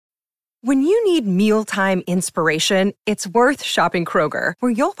When you need mealtime inspiration, it's worth shopping Kroger,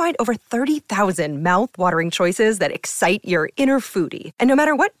 where you'll find over 30,000 mouth-watering choices that excite your inner foodie. And no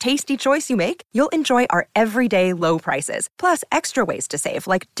matter what tasty choice you make, you'll enjoy our everyday low prices, plus extra ways to save,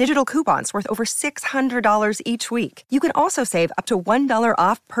 like digital coupons worth over $600 each week. You can also save up to $1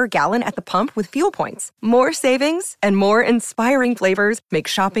 off per gallon at the pump with fuel points. More savings and more inspiring flavors make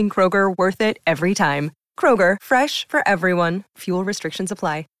shopping Kroger worth it every time. Kroger, fresh for everyone. Fuel restrictions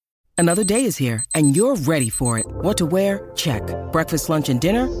apply. Another day is here, and you're ready for it. What to wear? Check. Breakfast, lunch, and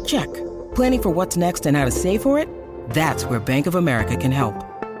dinner? Check. Planning for what's next and how to save for it? That's where Bank of America can help.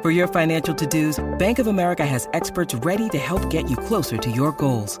 For your financial to-dos, Bank of America has experts ready to help get you closer to your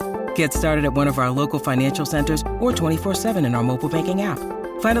goals. Get started at one of our local financial centers or 24/7 in our mobile banking app.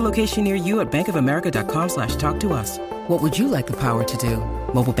 Find a location near you at bankofamerica.com/talktous. What would you like the power to do?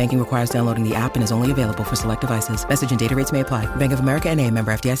 Mobile banking requires downloading the app and is only available for select devices. Message and data rates may apply. Bank of America N.A.,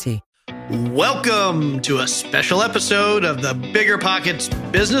 member FDIC. Welcome to a special episode of the Bigger Pockets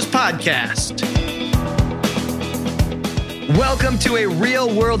Business Podcast. Welcome to a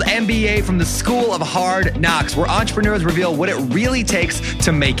real-world MBA from the School of Hard Knocks, where entrepreneurs reveal what it really takes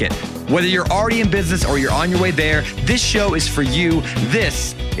to make it. Whether you're already in business or you're on your way there, this show is for you.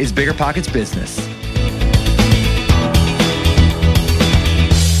 This is Bigger Pockets Business.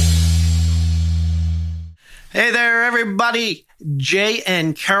 Hey there, everybody. Jay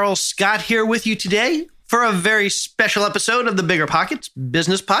and Carol Scott here with you today for a very special episode of the Bigger Pockets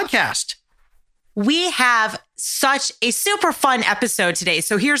Business Podcast. We have such a super fun episode today.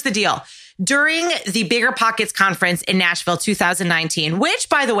 So here's the deal. During the Bigger Pockets Conference in Nashville 2019, which,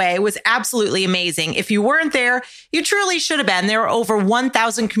 by the way, was absolutely amazing. If you weren't there, you truly should have been. There were over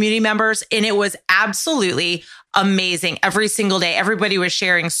 1,000 community members, and it was absolutely amazing. Every single day, everybody was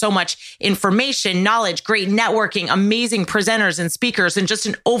sharing so much information, knowledge, great networking, amazing presenters and speakers, and just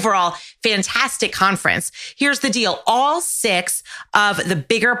an overall fantastic conference. Here's the deal. All 6 of the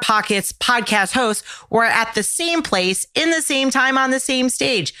Bigger Pockets podcast hosts were at the same place in the same time on the same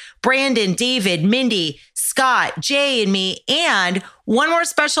stage. Brandon, David, Mindy, Scott, Jay, and me, and one more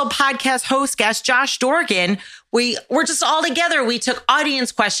special podcast host guest, Josh Dorgan. We were just all together. We took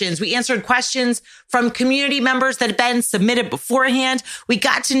audience questions. We answered questions from community members that had been submitted beforehand. We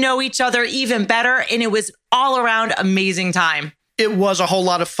got to know each other even better, and it was all around amazing time. It was a whole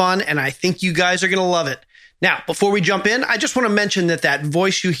lot of fun, and I think you guys are going to love it. Now, before we jump in, I just want to mention that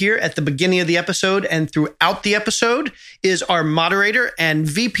voice you hear at the beginning of the episode and throughout the episode is our moderator and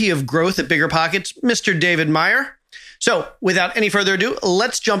VP of Growth at Bigger Pockets, Mr. David Meyer. So without any further ado,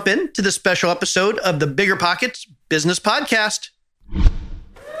 let's jump into the special episode of the Bigger Pockets Business Podcast. Woo!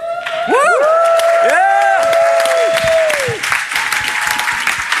 Yeah!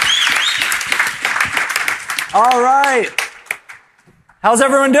 All right. How's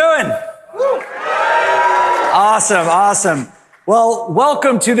everyone doing? Awesome. Well,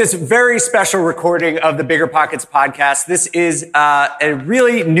 welcome to this very special recording of the Bigger Pockets podcast. This is a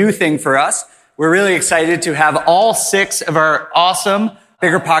really new thing for us. We're really excited to have all 6 of our awesome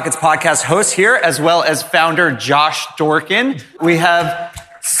Bigger Pockets podcast hosts here, as well as founder Josh Dorkin. We have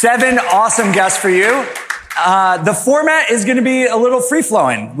 7 awesome guests for you. The format is going to be a little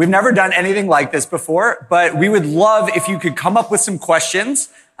free-flowing. We've never done anything like this before, but we would love if you could come up with some questions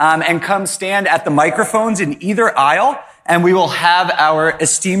and come stand at the microphones in either aisle, and we will have our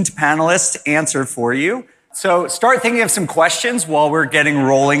esteemed panelists answer for you. So start thinking of some questions while we're getting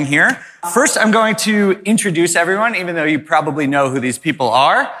rolling here. First, I'm going to introduce everyone, even though you probably know who these people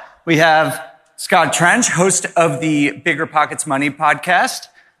are. We have Scott Trench, host of the Bigger Pockets Money podcast,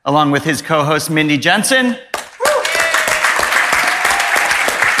 along with his co-host, Mindy Jensen.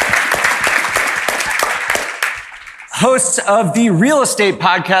 Hosts of the real estate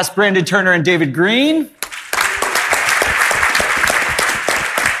podcast, Brandon Turner and David Green.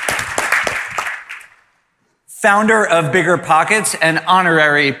 Founder of Bigger Pockets and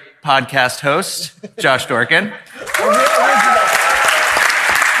honorary podcast host, Josh Dorkin.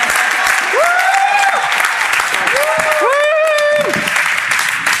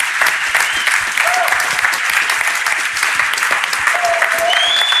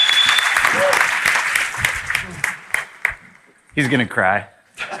 He's going to cry.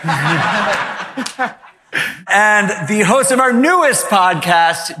 And the host of our newest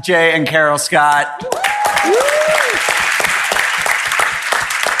podcast, Jay and Carol Scott.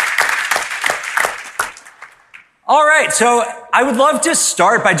 All right, so I would love to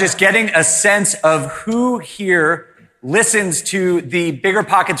start by just getting a sense of who here listens to the Bigger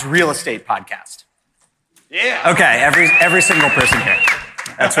Pockets Real Estate podcast. Yeah. Okay, every single person here.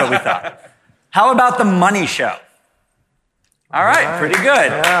 That's what we thought. How about the Money Show? All right, pretty good.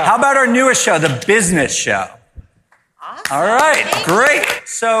 Yeah. How about our newest show, the business show? Awesome. All right, great.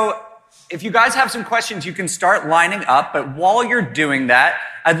 So if you guys have some questions, you can start lining up. But while you're doing that,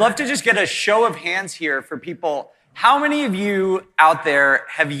 I'd love to just get a show of hands here for people. How many of you out there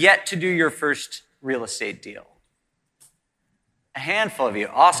have yet to do your first real estate deal? A handful of you.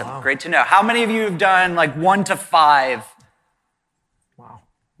 Awesome. Wow. Great to know. How many of you have done like 1 to 5? Wow.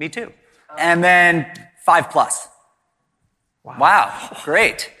 Me too. And then 5+. Wow.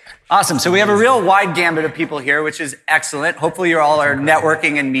 Great. Awesome. So we have a real wide gambit of people here, which is excellent. Hopefully you all are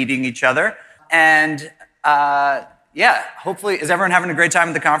networking and meeting each other. And hopefully, is everyone having a great time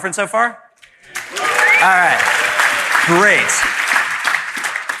at the conference so far? All right. Great.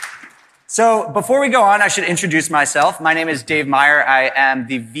 So before we go on, I should introduce myself. My name is Dave Meyer. I am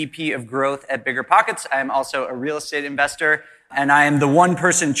the VP of Growth at BiggerPockets. I am also a real estate investor, and I am the one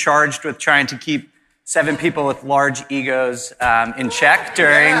person charged with trying to keep 7 people with large egos in check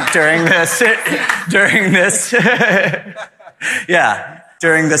during this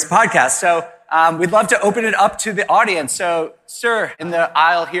podcast. So we'd love to open it up to the audience. So, sir, in the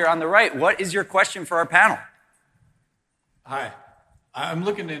aisle here on the right, what is your question for our panel? Hi. I'm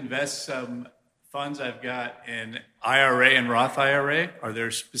looking to invest some funds I've got in IRA and Roth IRA. Are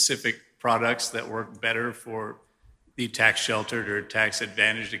there specific products that work better for the tax sheltered or tax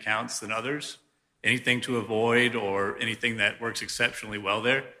advantaged accounts than others? Anything to avoid or anything that works exceptionally well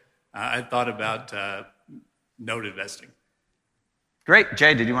there? I thought about note investing. Great.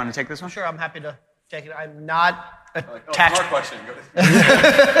 Jay, did you want to take this one? Sure, I'm happy to take it. I'm not a tax question.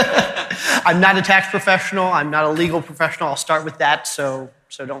 I'm not a tax professional. I'm not a legal professional. I'll start with that, so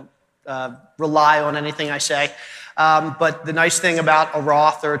don't rely on anything I say. But the nice thing about a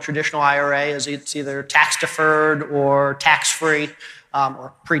Roth or a traditional IRA is it's either tax deferred or tax free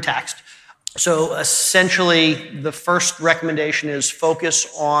or pre-taxed. So essentially, the first recommendation is focus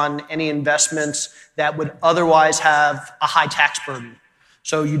on any investments that would otherwise have a high tax burden.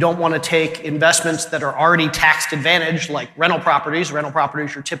 So you don't want to take investments that are already tax advantaged, like rental properties. Rental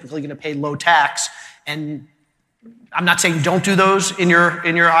properties are typically going to pay low tax. And I'm not saying don't do those in your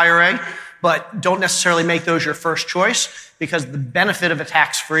IRA, but don't necessarily make those your first choice, because the benefit of a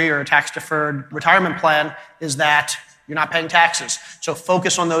tax-free or a tax-deferred retirement plan is that you're not paying taxes. So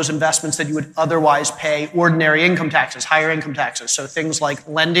focus on those investments that you would otherwise pay ordinary income taxes, higher income taxes. So things like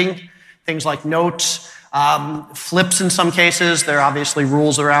lending, things like notes, flips in some cases. There are obviously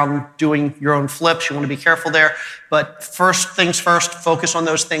rules around doing your own flips. You want to be careful there. But first things first, focus on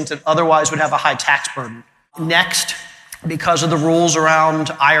those things that otherwise would have a high tax burden. Next, because of the rules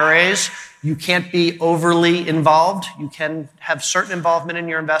around IRAs, you can't be overly involved. You can have certain involvement in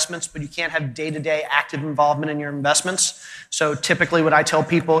your investments, but you can't have day-to-day active involvement in your investments. So typically what I tell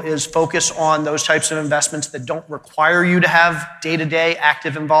people is focus on those types of investments that don't require you to have day-to-day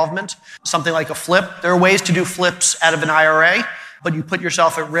active involvement. Something like a flip. There are ways to do flips out of an IRA, but you put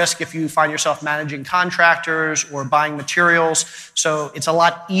yourself at risk if you find yourself managing contractors or buying materials. So it's a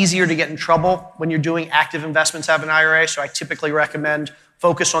lot easier to get in trouble when you're doing active investments out of an IRA. So I typically recommend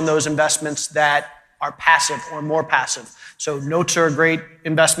focus on those investments that are passive or more passive. So notes are a great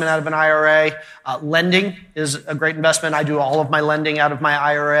investment out of an IRA. Lending is a great investment. I do all of my lending out of my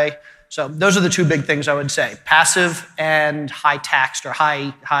IRA. So those are the two big things I would say: passive and high taxed, or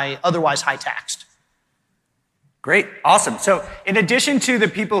otherwise high taxed. Great. Awesome. So in addition to the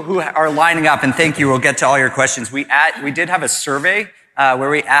people who are lining up, and thank you, we'll get to all your questions, we did have a survey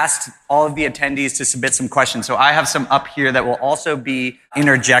where we asked all of the attendees to submit some questions. So I have some up here that will also be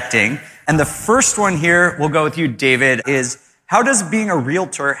interjecting. And the first one here, we'll go with you, David, is how does being a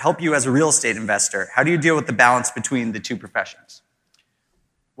realtor help you as a real estate investor? How do you deal with the balance between the two professions?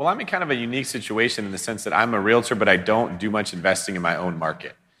 Well, I'm in kind of a unique situation in the sense that I'm a realtor, but I don't do much investing in my own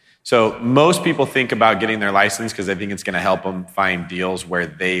market. So most people think about getting their license because they think it's going to help them find deals where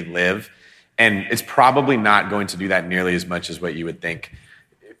they live. And it's probably not going to do that nearly as much as what you would think.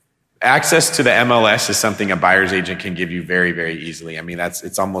 Access to the MLS is something a buyer's agent can give you very, very easily. I mean,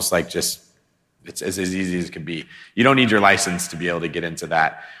 it's almost like it's as easy as it can be. You don't need your license to be able to get into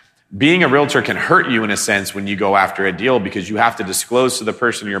that. Being a realtor can hurt you in a sense when you go after a deal, because you have to disclose to the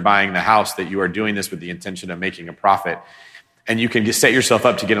person you're buying the house that you are doing this with the intention of making a profit. And you can just set yourself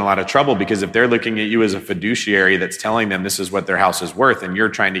up to get in a lot of trouble, because if they're looking at you as a fiduciary that's telling them this is what their house is worth and you're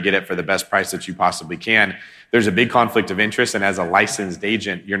trying to get it for the best price that you possibly can, there's a big conflict of interest. And as a licensed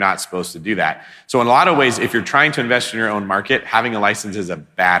agent, you're not supposed to do that. So in a lot of ways, if you're trying to invest in your own market, having a license is a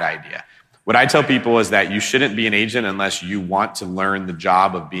bad idea. What I tell people is that you shouldn't be an agent unless you want to learn the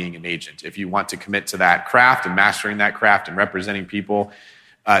job of being an agent. If you want to commit to that craft and mastering that craft and representing people,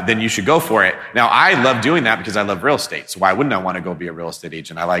 then you should go for it. Now, I love doing that because I love real estate. So why wouldn't I want to go be a real estate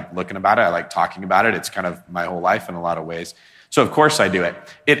agent? I like looking about it. I like talking about it. It's kind of my whole life in a lot of ways. So of course I do it.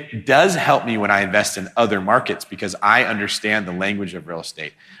 It does help me when I invest in other markets because I understand the language of real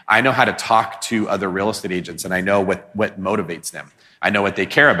estate. I know how to talk to other real estate agents and I know what motivates them. I know what they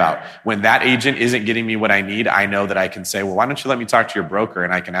care about. When that agent isn't getting me what I need, I know that I can say, well, why don't you let me talk to your broker?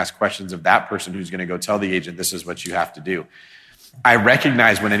 And I can ask questions of that person who's going to go tell the agent, this is what you have to do. I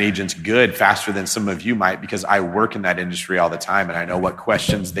recognize when an agent's good faster than some of you might because I work in that industry all the time and I know what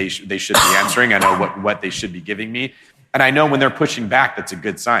questions they should be answering. I know what they should be giving me. And I know when they're pushing back, that's a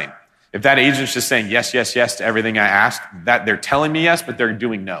good sign. If that agent's just saying yes, yes, yes to everything I asked, that they're telling me yes, but they're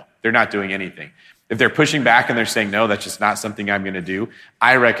doing no. They're not doing anything. If they're pushing back and they're saying no, that's just not something I'm going to do,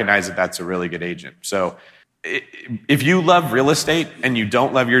 I recognize that that's a really good agent. So if you love real estate and you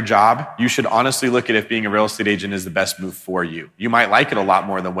don't love your job, you should honestly look at if being a real estate agent is the best move for you. You might like it a lot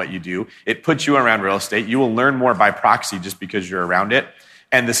more than what you do. It puts you around real estate. You will learn more by proxy just because you're around it.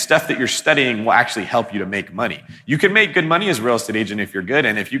 And the stuff that you're studying will actually help you to make money. You can make good money as a real estate agent if you're good.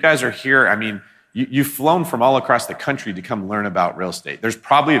 And if you guys are here, I mean, you've flown from all across the country to come learn about real estate. There's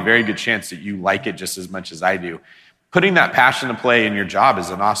probably a very good chance that you like it just as much as I do. Putting that passion to play in your job is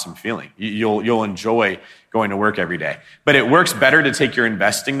an awesome feeling. You'll enjoy going to work every day. But it works better to take your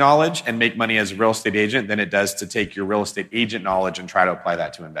investing knowledge and make money as a real estate agent than it does to take your real estate agent knowledge and try to apply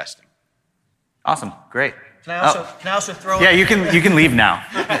that to investing. Awesome. Great. Can I also throw? Yeah, you can leave now.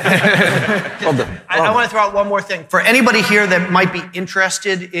 I want to throw out one more thing. For anybody here that might be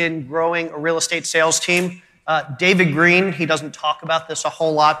interested in growing a real estate sales team, David Green, he doesn't talk about this a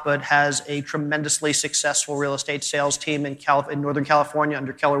whole lot, but has a tremendously successful real estate sales team in Northern California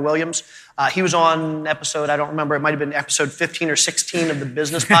under Keller Williams. He was on episode, I don't remember, it might have been episode 15 or 16 of the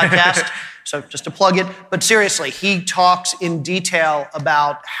Business Podcast, so just to plug it. But seriously, he talks in detail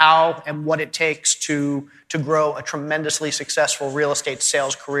about how and what it takes to grow a tremendously successful real estate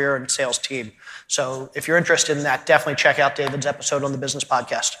sales career and sales team. So if you're interested in that, definitely check out David's episode on the Business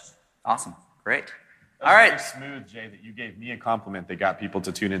Podcast. Awesome. Great. All right. Smooth, Jay, that you gave me a compliment that got people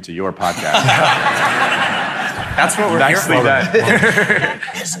to tune into your podcast. That's what we're Nicely here for. Done.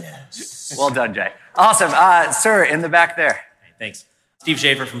 Business. Well done, Jay. Awesome. Sir, in the back there. Hey, thanks. Steve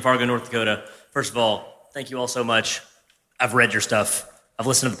Schaefer from Fargo, North Dakota. First of all, thank you all so much. I've read your stuff. I've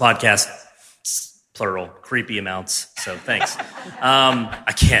listened to the podcast. Plural, creepy amounts. So thanks.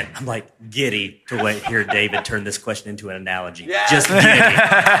 I can't. I'm like giddy to hear David turn this question into an analogy. Yeah. Just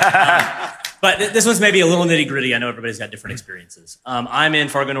giddy. But this one's maybe a little nitty gritty. I know everybody's got different experiences. I'm in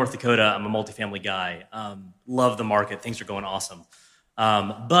Fargo, North Dakota. I'm a multifamily guy. Love the market. Things are going awesome.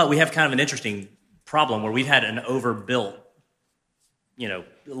 But we have kind of an interesting problem where we've had an overbuilt, a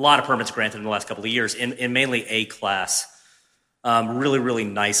lot of permits granted in the last couple of years in mainly A-class, really, really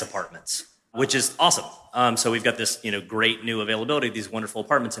nice apartments, which is awesome. So we've got this, great new availability of these wonderful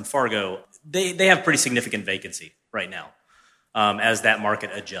apartments in Fargo. They have pretty significant vacancy right now as that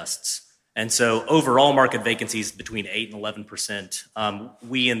market adjusts. And so overall market vacancies between 8 and 11%.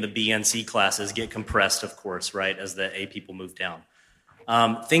 We in the B and C classes get compressed, of course, right, as the A people move down.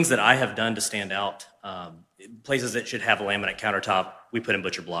 Things that I have done to stand out, places that should have a laminate countertop, we put in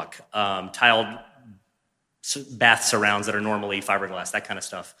butcher block. Tiled bath surrounds that are normally fiberglass, that kind of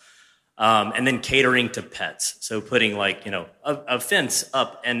stuff. And then catering to pets. So putting a fence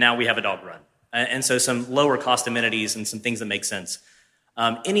up and now we have a dog run. And so some lower cost amenities and some things that make sense.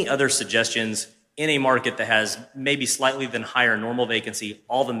 Any other suggestions in a market that has maybe slightly than higher normal vacancy?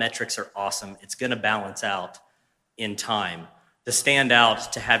 All the metrics are awesome. It's going to balance out in time. To stand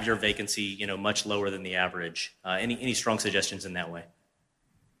out, to have your vacancy, much lower than the average. Any strong suggestions in that way?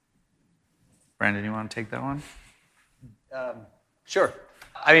 Brandon, you want to take that one? Sure.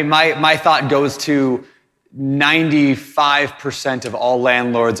 I mean, my thought goes to 95% of all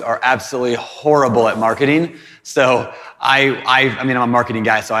landlords are absolutely horrible at marketing. So I'm a marketing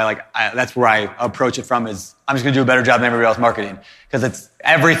guy, so that's where I approach it from is I'm just going to do a better job than everybody else marketing. Because it's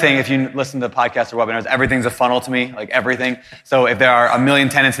everything, if you listen to podcasts or webinars, everything's a funnel to me, like everything. So if there are 1 million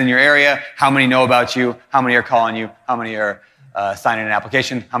tenants in your area, how many know about you? How many are calling you? How many are signing an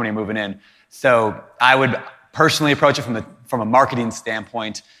application? How many are moving in? So I would personally approach it from a marketing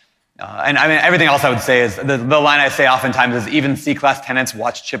standpoint. And I mean, everything else I would say is, the line I say oftentimes is even C-class tenants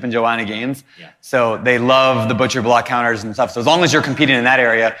watch Chip and Joanna games. Yeah. So they love the butcher block counters and stuff. So as long as you're competing in that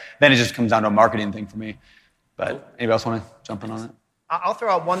area, then it just comes down to a marketing thing for me. But anybody else want to jump in on it? I'll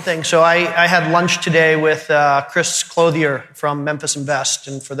throw out one thing. So I had lunch today with Chris Clothier from Memphis Invest.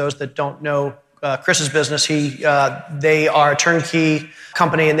 And for those that don't know Chris's business, they are a turnkey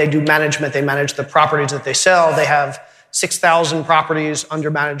company and they do management. They manage the properties that they sell. They have 6,000 properties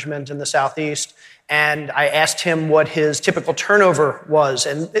under management in the Southeast. And I asked him what his typical turnover was.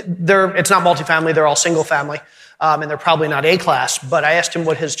 And it's not multifamily, they're all single family. And they're probably not A-class. But I asked him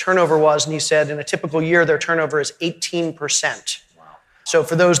what his turnover was, and he said in a typical year, their turnover is 18%. Wow. So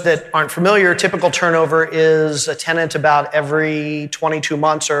for those that aren't familiar, typical turnover is a tenant about every 22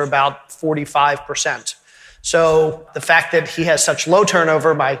 months or about 45%. So the fact that he has such low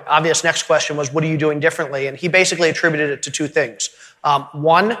turnover, my obvious next question was, what are you doing differently? And he basically attributed it to two things.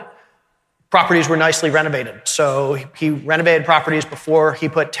 One, properties were nicely renovated. So he renovated properties before he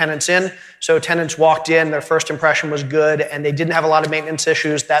put tenants in. So tenants walked in, their first impression was good, and they didn't have a lot of maintenance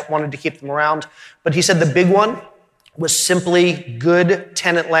issues that wanted to keep them around. But he said the big one was simply good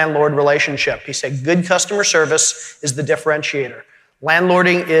tenant-landlord relationship. He said good customer service is the differentiator.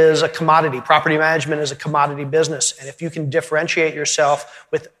 Landlording is a commodity. Property management is a commodity business. And if you can differentiate yourself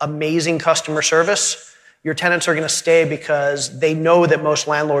with amazing customer service, your tenants are going to stay because they know that most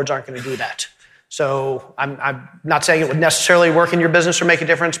landlords aren't going to do that. So I'm not saying it would necessarily work in your business or make a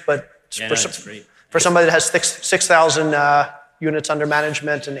difference, but for somebody that has 6,000 units under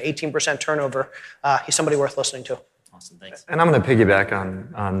management and 18% turnover, he's somebody worth listening to. Awesome, thanks. And I'm going to piggyback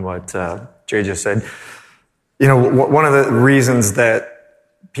on what Jay just said. You know, one of the reasons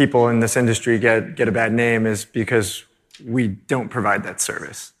that people in this industry get a bad name is because we don't provide that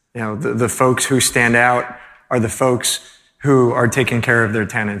service. You know, the folks who stand out are the folks who are taking care of their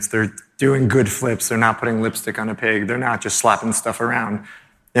tenants. They're doing good flips. They're not putting lipstick on a pig. They're not just slapping stuff around.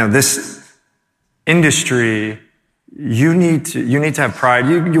 You know, this industry, you need to have pride.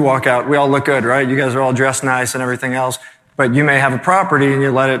 You walk out, we all look good, right? You guys are all dressed nice and everything else, but you may have a property and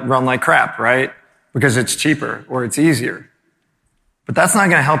you let it run like crap, right? Because it's cheaper or it's easier. But that's not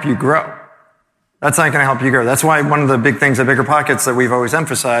going to help you grow. That's not going to help you grow. That's why one of the big things at Bigger Pockets that we've always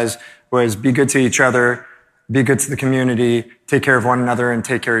emphasized was be good to each other, be good to the community, take care of one another, and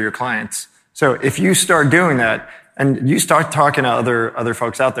take care of your clients. So if you start doing that and you start talking to other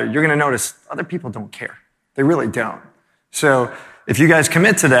folks out there, you're going to notice other people don't care. They really don't. So if you guys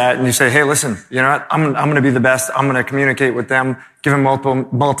commit to that and you say, hey, listen, you know what? I'm going to be the best. I'm going to communicate with them, give them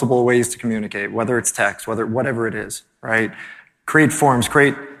multiple ways to communicate, whether it's text, whatever it is, right? Create forums,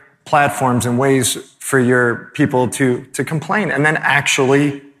 create platforms and ways for your people to complain and then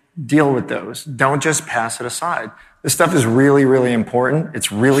actually deal with those. Don't just pass it aside. This stuff is really, really important.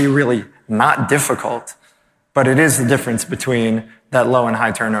 It's really, really not difficult, but it is the difference between that low and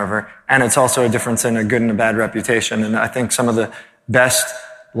high turnover. And it's also a difference in a good and a bad reputation. And I think some of the best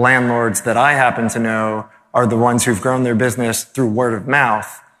landlords that I happen to know are the ones who've grown their business through word of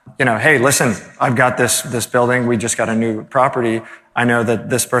mouth. You know, hey, listen, I've got this building. We just got a new property. I know that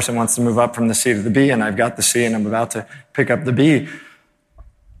this person wants to move up from the C to the B, and I've got the C, and I'm about to pick up the B.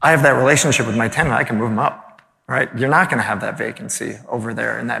 I have that relationship with my tenant. I can move them up, right? You're not going to have that vacancy over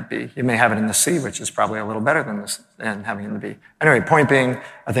there in that B. You may have it in the C, which is probably a little better than having it in the B. Anyway, point being,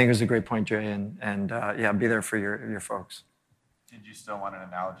 I think it was a great point, Jay, and yeah, be there for your folks. Did you still want an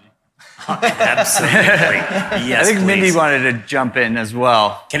analogy? Absolutely. Yes, I think please. Mindy wanted to jump in as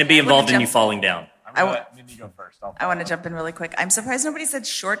well. Can it be involved in you falling down? I'm going to let Mindy go first. I want to jump in really quick. I'm surprised nobody said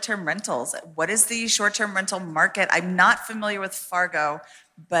short-term rentals. What is the short-term rental market? I'm not familiar with Fargo,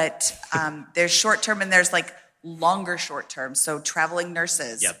 but there's short-term and there's like longer short-term. So traveling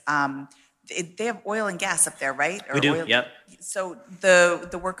nurses. Yep. They have oil and gas up there, right? We do, yep. So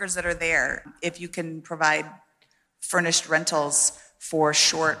the workers that are there, if you can provide furnished rentals for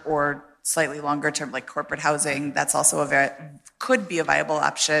short or slightly longer term, like corporate housing, that's also could be a viable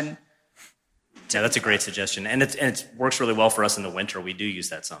option. Yeah, that's a great suggestion, and it works really well for us in the winter. We do use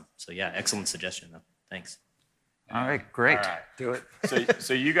that some. So yeah, excellent suggestion though. Thanks. All right, great. All right. Do it.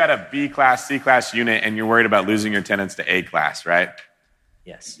 So you got a B class, C class unit, and you're worried about losing your tenants to A class, right?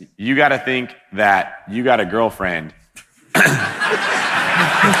 Yes. You got to think that you got a girlfriend.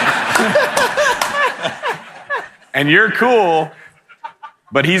 And you're cool,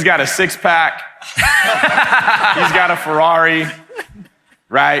 but he's got a six-pack. He's got a Ferrari,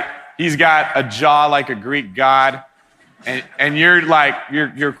 right? He's got a jaw like a Greek god. And you're like,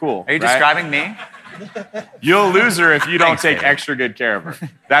 you're cool. Are you right? describing me? You'll lose her if you don't Thanks, take David. extra good care of her.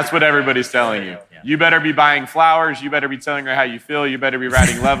 That's what everybody's telling you. Yeah. You better be buying flowers. You better be telling her how you feel. You better be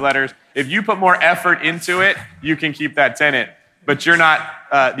writing love letters. If you put more effort into it, you can keep that tenant. But you're not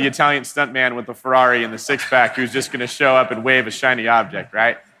the Italian stuntman with the Ferrari and the six-pack who's just going to show up and wave a shiny object,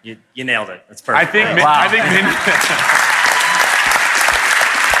 right? You nailed it. That's perfect. I think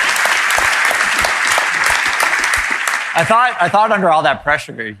I thought under all that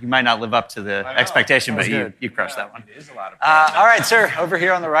pressure, you might not live up to the expectation, but you crushed that one. It is a lot of pressure. All right, sir, over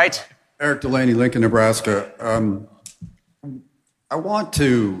here on the right. Eric Delaney, Lincoln, Nebraska. I want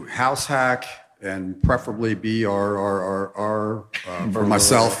to house hack and preferably be our for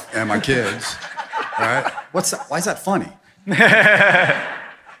myself and my kids. Right? What's that? Why is that funny? For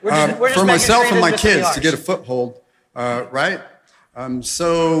myself and my kids to get a foothold, right?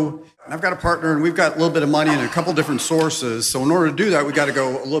 So I've got a partner, and we've got a little bit of money in a couple different sources. So in order to do that, we got to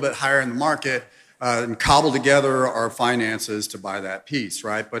go a little bit higher in the market and cobble together our finances to buy that piece,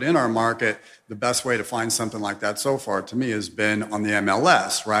 right? But in our market, the best way to find something like that so far, to me, has been on the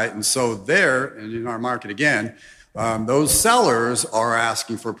MLS, right? And so there, and in our market again, those sellers are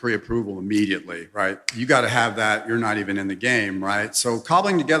asking for pre-approval immediately, right? You got to have that. You're not even in the game, right? So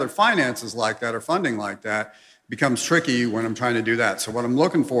cobbling together finances like that or funding like that becomes tricky when I'm trying to do that. So what I'm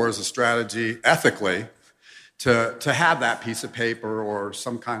looking for is a strategy, ethically, to have that piece of paper or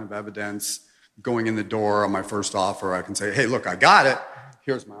some kind of evidence going in the door on my first offer. I can say, hey, look, I got it.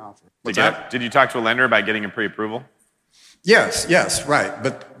 Here's my offer. What's that? Did you talk to a lender about getting a pre-approval? Yes, right.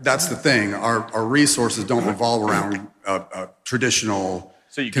 But that's the thing. Our resources don't revolve around a traditional,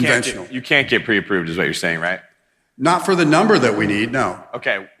 conventional. You can't get pre-approved is what you're saying, right? Not for the number that we need, no.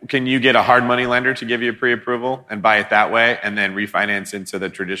 Okay. Can you get a hard money lender to give you a pre-approval and buy it that way and then refinance into the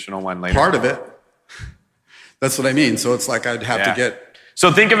traditional one later? Part of it. That's what I mean. So it's like I'd have to get... So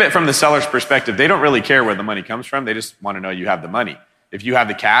think of it from the seller's perspective. They don't really care where the money comes from. They just want to know you have the money. If you have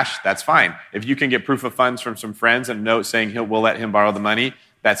the cash, that's fine. If you can get proof of funds from some friends and a note saying we'll let him borrow the money,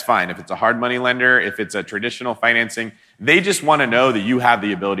 that's fine. If it's a hard money lender, if it's a traditional financing, they just want to know that you have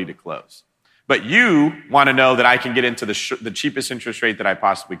the ability to close. But you want to know that I can get into the cheapest interest rate that I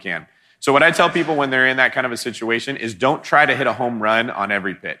possibly can. So what I tell people when they're in that kind of a situation is don't try to hit a home run on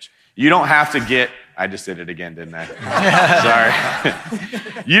every pitch. You don't have to get, I just did it again, didn't I? Sorry.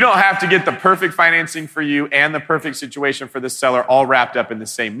 You don't have to get the perfect financing for you and the perfect situation for the seller all wrapped up in the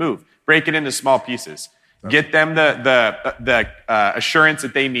same move. Break it into small pieces. Get them the assurance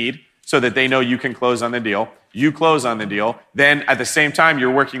that they need so that they know you can close on the deal. You close on the deal. Then at the same time,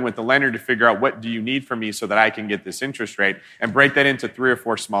 you're working with the lender to figure out what do you need from me so that I can get this interest rate and break that into 3 or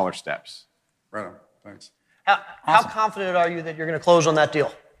 4 smaller steps. Right on. Thanks. How confident are you that you're going to close on that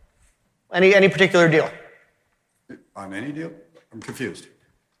deal? Any particular deal? On any deal? I'm confused.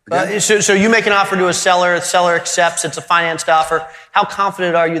 So you make an offer to a seller accepts, it's a financed offer. How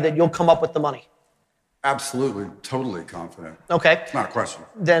confident are you that you'll come up with the money? Absolutely, totally confident. Okay. It's not a question.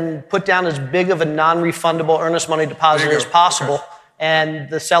 Then put down as big of a non-refundable earnest money deposit as possible, and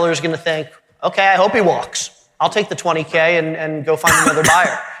the seller is going to think, okay, I hope he walks. I'll take the $20K and go find another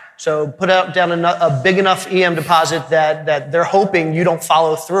buyer. So put down a big enough EM deposit that they're hoping you don't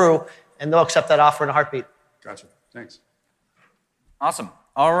follow through, and they'll accept that offer in a heartbeat. Gotcha. Thanks. Awesome.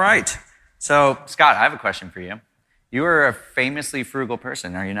 All right. So, Scott, I have a question for you. You are a famously frugal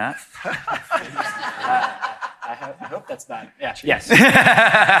person, are you not? I hope that's not. Yeah. Yes.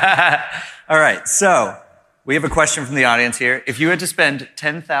 All right. So, we have a question from the audience here. If you had to spend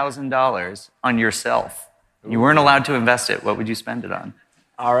 $10,000 on yourself, you weren't allowed to invest it, what would you spend it on?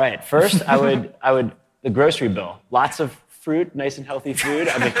 All right. First, I would the grocery bill. Lots of fruit, nice and healthy food.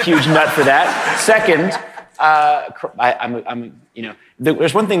 I'm a huge nut for that. Second,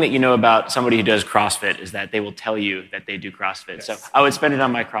 there's one thing that you know about somebody who does CrossFit is that they will tell you that they do CrossFit. Yes. So I would spend it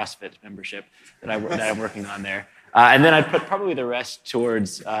on my CrossFit membership that I'm working on there. And then I'd put probably the rest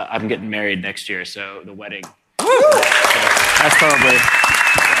towards, I'm getting married next year, so the wedding. So that's probably.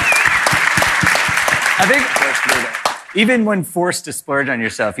 I think even when forced to splurge on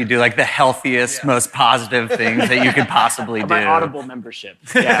yourself, you do like the healthiest, most positive things that you could possibly do. My Audible membership.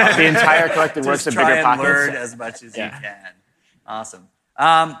 Yeah, the entire collective works of Bigger Pockets. Learn as much as you can. Awesome.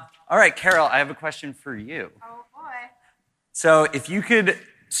 All right, Carol, I have a question for you. Oh, boy. So if you could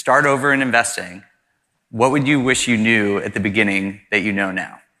start over in investing, what would you wish you knew at the beginning that you know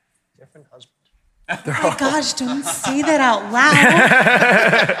now? Different husband. Oh my gosh, don't say that out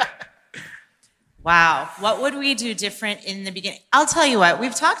loud. Wow. What would we do different in the beginning? I'll tell you what,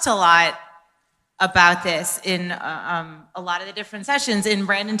 we've talked a lot about this in a lot of the different sessions, and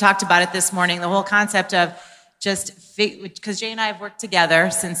Brandon talked about it this morning, the whole concept of just, because Jay and I have worked together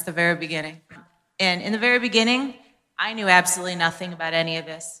since the very beginning. And in the very beginning, I knew absolutely nothing about any of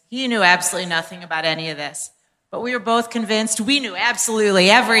this. He knew absolutely nothing about any of this. But we were both convinced we knew absolutely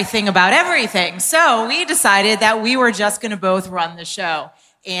everything about everything. So we decided that we were just going to both run the show.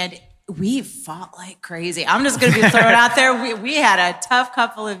 And we fought like crazy. I'm just going to be thrown out there. We had a tough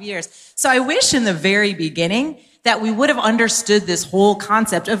couple of years. So I wish in the very beginning that we would have understood this whole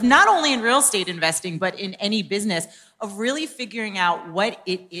concept of not only in real estate investing, but in any business, of really figuring out what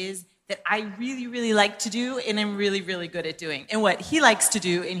it is that I really, really like to do and I'm really, really good at doing, and what he likes to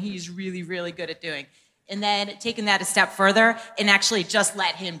do and he's really, really good at doing. And then taking that a step further and actually just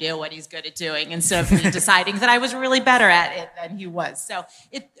let him do what he's good at doing instead of me deciding that I was really better at it than he was. So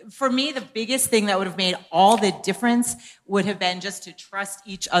for me, the biggest thing that would have made all the difference would have been just to trust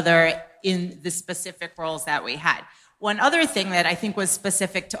each other in the specific roles that we had. One other thing that I think was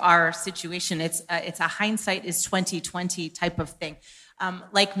specific to our situation, it's a hindsight is 2020 type of thing.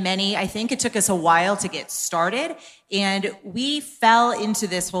 Like many, I think it took us a while to get started, and we fell into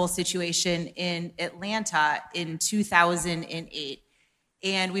this whole situation in Atlanta in 2008,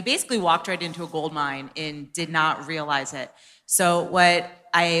 and we basically walked right into a gold mine and did not realize it. So what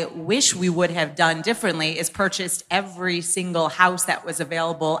I wish we would have done differently is purchased every single house that was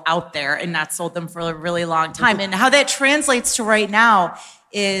available out there and not sold them for a really long time. And how that translates to right now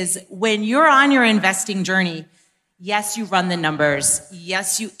is when you're on your investing journey, yes, you run the numbers.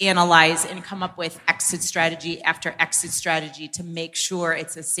 Yes, you analyze and come up with exit strategy after exit strategy to make sure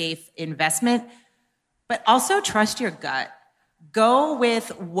it's a safe investment. But also trust your gut. Go with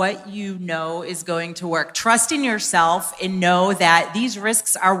what you know is going to work. Trust in yourself and know that these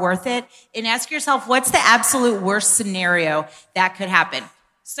risks are worth it. And ask yourself, what's the absolute worst scenario that could happen?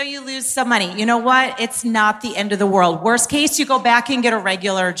 So you lose some money. You know what? It's not the end of the world. Worst case, you go back and get a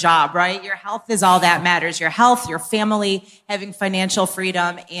regular job, right? Your health is all that matters. Your health, your family, having financial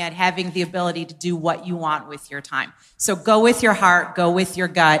freedom, and having the ability to do what you want with your time. So go with your heart, go with your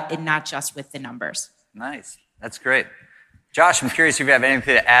gut, and not just with the numbers. Nice. That's great. Josh, I'm curious if you have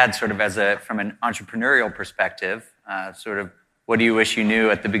anything to add sort of from an entrepreneurial perspective, sort of what do you wish you knew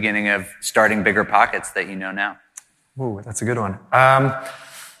at the beginning of starting Bigger Pockets that you know now? Ooh, that's a good one.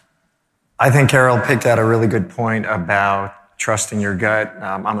 I think Carol picked out a really good point about trusting your gut.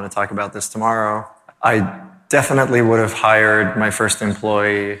 I'm going to talk about this tomorrow. I definitely would have hired my first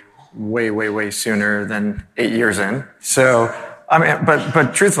employee way sooner than 8 years in. So, I mean,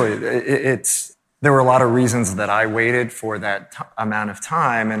 but truthfully, there were a lot of reasons that I waited for that amount of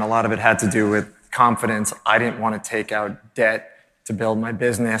time, and a lot of it had to do with confidence. I didn't want to take out debt to build my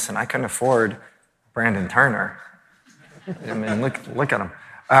business, and I couldn't afford Brandon Turner. I mean, look at him.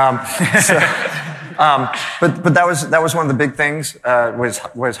 But that was one of the big things,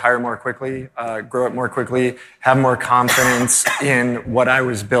 was hire more quickly, grow it more quickly, have more confidence in what I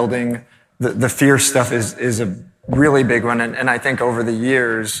was building. The fear stuff is a really big one, and I think over the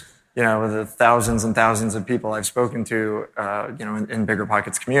years, you know, the thousands and thousands of people I've spoken to, in Bigger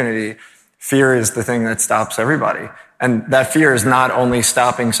Pockets community, fear is the thing that stops everybody. And that fear is not only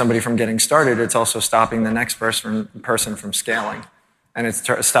stopping somebody from getting started, it's also stopping the next person from scaling. And it's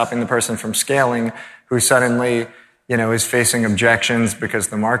stopping the person from scaling who suddenly, is facing objections because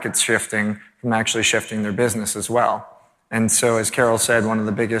the market's shifting from actually shifting their business as well. And so, as Carol said, one of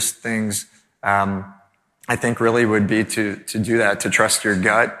the biggest things, I think really would be to do that, to trust your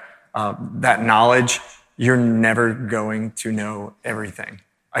gut. That knowledge, you're never going to know everything.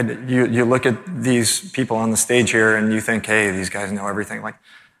 You look at these people on the stage here and you think, hey, these guys know everything. Like,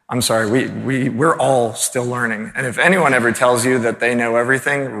 I'm sorry, we're all still learning. And if anyone ever tells you that they know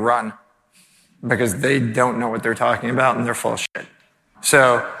everything, run. Because they don't know what they're talking about and they're full of shit.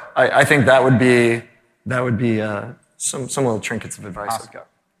 So I think that would be some little trinkets of advice. Awesome.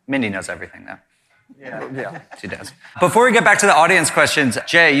 Mindy knows everything though. Yeah, she does. Before we get back to the audience questions,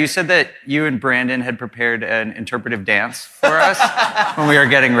 Jay, you said that you and Brandon had prepared an interpretive dance for us when we were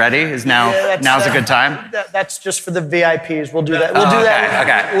getting ready. Now's a good time? That's just for the VIPs. We'll do that. We'll do that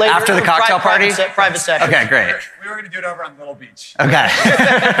okay. later. After the cocktail party? Private session. Okay, great. We were going to do it over on Little Beach. Okay.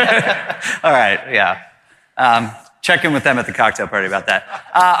 All right, yeah. Check in with them at the cocktail party about that.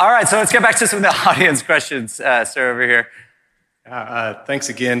 All right, so let's get back to some of the audience questions. Sir, over here. Thanks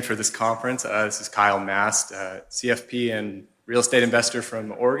again for this conference. This is Kyle Mast, CFP and real estate investor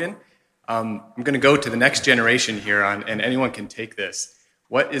from Oregon. I'm going to go to the next generation here and anyone can take this.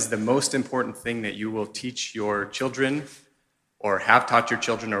 What is the most important thing that you will teach your children or have taught your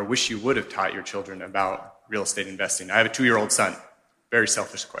children or wish you would have taught your children about real estate investing? I have a 2-year-old son. Very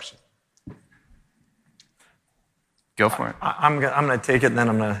selfish question. Go for it. I'm going to take it and then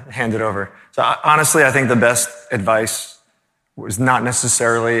I'm going to hand it over. So honestly, I think the best advice was not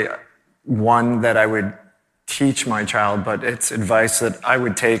necessarily one that I would teach my child, but it's advice that I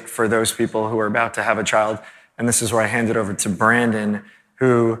would take for those people who are about to have a child. And this is where I hand it over to Brandon,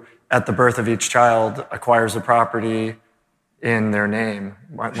 who at the birth of each child acquires a property in their name.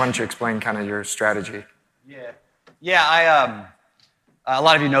 Why don't you explain kind of your strategy? Yeah, a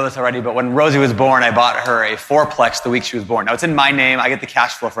lot of you know this already, but when Rosie was born, I bought her a fourplex the week she was born. Now, it's in my name. I get the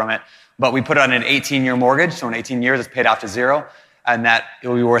cash flow from it. But we put on an 18-year mortgage, so in 18 years, it's paid off to zero, and that it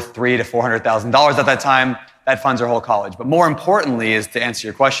will be worth $300,000 to $400,000 at that time. That funds her whole college. But more importantly is, to answer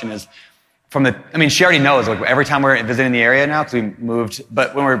your question, is she already knows, like every time we're visiting the area now, because we moved,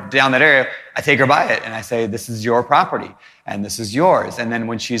 but when we're down that area, I take her by it and I say, this is your property and this is yours. And then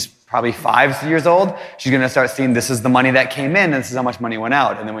when she's probably 5 years old, she's going to start seeing this is the money that came in and this is how much money went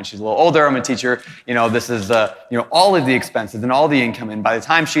out. And then when she's a little older, I'm going to teach her, this is, all of the expenses and all the income. And by the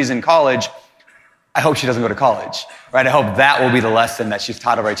time she's in college, I hope she doesn't go to college, right? I hope that will be the lesson that she's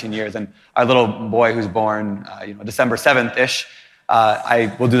taught over 18 years. And our little boy who's born, December 7th-ish,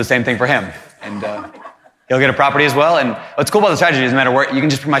 I will do the same thing for him. And he'll get a property as well. And what's cool about the strategy is no matter where, you can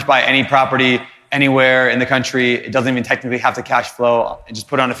just pretty much buy any property anywhere in the country. It doesn't even technically have to cash flow. And just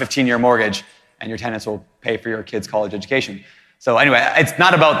put on a 15-year mortgage and your tenants will pay for your kid's college education. So anyway, it's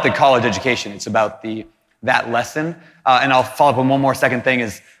not about the college education. It's about that lesson. And I'll follow up on one more second thing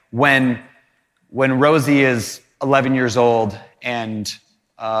is when Rosie is 11 years old and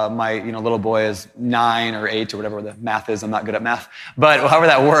my little boy is 9 or 8 or whatever the math is. I'm not good at math. But however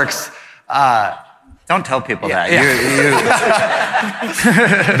that works. Don't tell people that.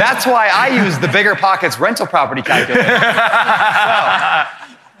 That's why I use the Bigger Pockets rental property calculator.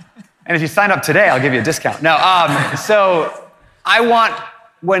 And if you sign up today, I'll give you a discount. No, so I want,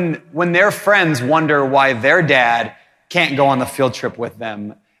 when their friends wonder why their dad can't go on the field trip with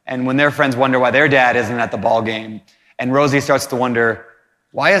them, and when their friends wonder why their dad isn't at the ball game, and Rosie starts to wonder,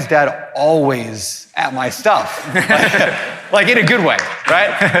 why is dad always at my stuff? like in a good way,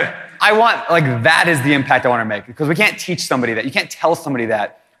 right? I want, that is the impact I want to make. Because we can't teach somebody that. You can't tell somebody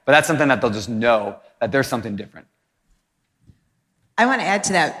that. But that's something that they'll just know, that there's something different. I want to add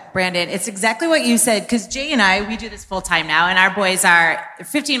to that, Brandon. It's exactly what you said. Because Jay and I, we do this full time now. And our boys are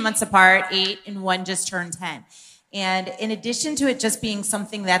 15 months apart, 8, and 1 just turned 10. And in addition to it just being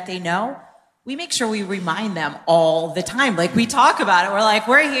something that they know, we make sure we remind them all the time. We talk about it. We're like,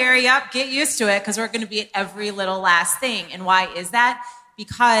 we're here. Yep, get used to it because we're going to be at every little last thing. And why is that?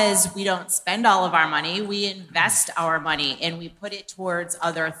 Because we don't spend all of our money. We invest our money and we put it towards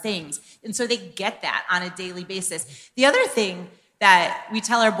other things. And so they get that on a daily basis. The other thing that we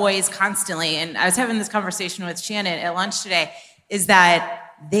tell our boys constantly, and I was having this conversation with Shannon at lunch today, is that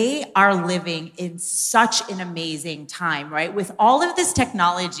they are living in such an amazing time, right? With all of this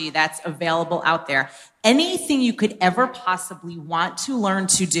technology that's available out there, anything you could ever possibly want to learn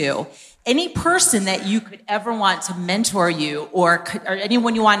to do, any person that you could ever want to mentor you or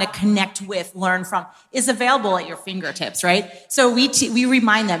anyone you want to connect with, learn from, is available at your fingertips, right? So we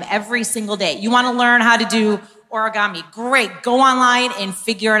remind them every single day. You want to learn how to do origami? Great. Go online and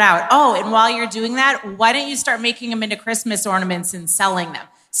figure it out. Oh, and while you're doing that, why don't you start making them into Christmas ornaments and selling them?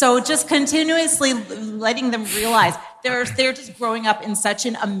 So just continuously letting them realize they're just growing up in such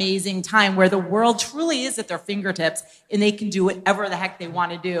an amazing time where the world truly is at their fingertips and they can do whatever the heck they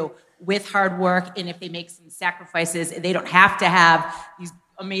want to do with hard work. And if they make some sacrifices, they don't have to have these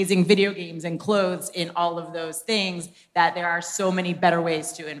amazing video games and clothes and all of those things, that there are so many better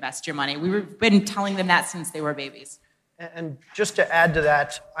ways to invest your money. We've been telling them that since they were babies. And just to add to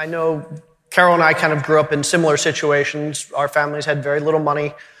that, I know Carol and I kind of grew up in similar situations. Our families had very little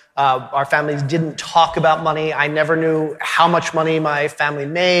money. Our families didn't talk about money. I never knew how much money my family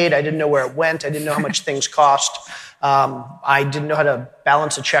made. I didn't know where it went. I didn't know how much things cost. I didn't know how to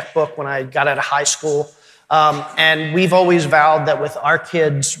balance a checkbook when I got out of high school. And we've always vowed that with our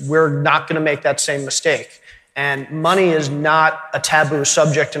kids, we're not going to make that same mistake. And money is not a taboo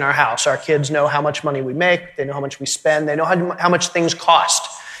subject in our house. Our kids know how much money we make. They know how much we spend. They know how much things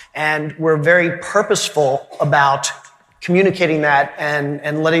cost. And we're very purposeful about communicating that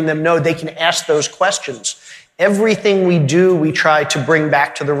and letting them know they can ask those questions. Everything we do, we try to bring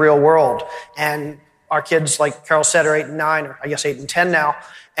back to the real world. And our kids, like Carol said, are 8 and 9, or I guess 8 and 10 now.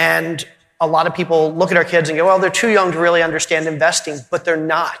 And a lot of people look at our kids and go, well, they're too young to really understand investing, but they're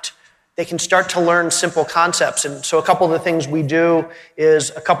not. They can start to learn simple concepts. And so a couple of the things we do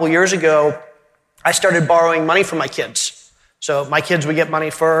is a couple years ago, I started borrowing money from my kids. So my kids would get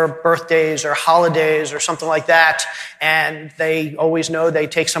money for birthdays or holidays or something like that. And they always know they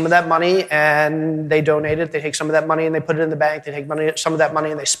take some of that money and they donate it. They take some of that money and they put it in the bank. They take some of that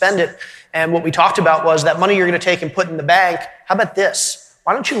money and they spend it. And what we talked about was that money you're going to take and put in the bank, how about this?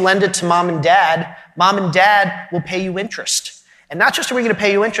 Why don't you lend it to mom and dad? Mom and dad will pay you interest. And not just are we going to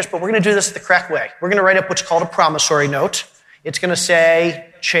pay you interest, but we're going to do this the correct way. We're going to write up what's called a promissory note. It's going to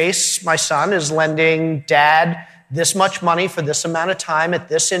say, Chase, my son, is lending dad this much money for this amount of time at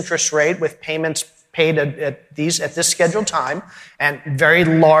this interest rate with payments paid at this scheduled time, and very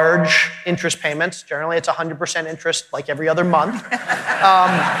large interest payments. Generally, it's 100% interest like every other month.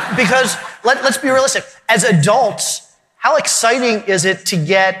 Because let's be realistic. As adults, how exciting is it to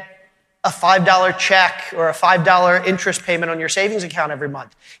get a $5 check or a $5 interest payment on your savings account every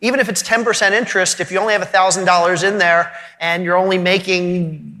month. Even if it's 10% interest, if you only have $1,000 in there and you're only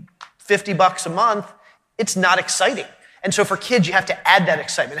making $50 a month, it's not exciting. And so for kids, you have to add that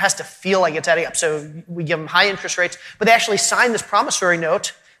excitement. It has to feel like it's adding up. So we give them high interest rates, but they actually sign this promissory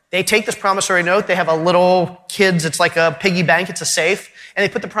note. They take this promissory note. They have a little kids, it's like a piggy bank, it's a safe, and they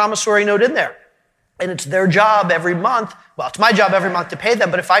put the promissory note in there. And it's their job every month. Well, it's my job every month to pay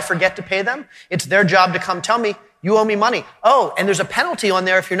them, but if I forget to pay them, it's their job to come tell me, you owe me money. Oh, and there's a penalty on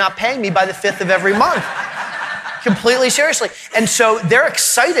there if you're not paying me by the 5th of every month. Completely seriously. And so they're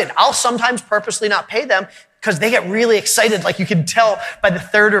excited. I'll sometimes purposely not pay them because they get really excited. Like you can tell by the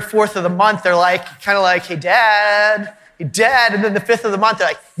 3rd or 4th of the month, they're like, kind of like, hey, Dad. And then the 5th of the month, they're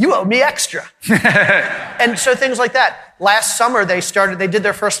like, you owe me extra. And so things like that. Last summer, they did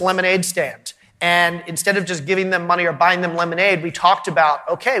their first lemonade stand. And instead of just giving them money or buying them lemonade, we talked about,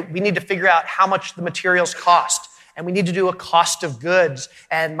 okay, we need to figure out how much the materials cost. And we need to do a cost of goods.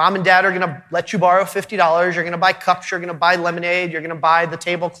 And mom and dad are going to let you borrow $50. You're going to buy cups. You're going to buy lemonade. You're going to buy the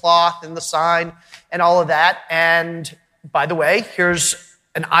tablecloth and the sign and all of that. And by the way, here's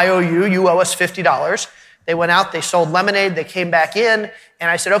an IOU. You owe us $50. They went out. They sold lemonade. They came back in.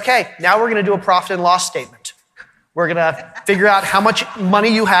 And I said, okay, now we're going to do a profit and loss statement. We're going to figure out how much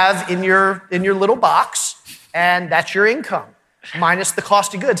money you have in your little box, and that's your income, minus the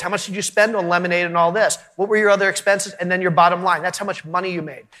cost of goods. How much did you spend on lemonade and all this? What were your other expenses? And then your bottom line. That's how much money you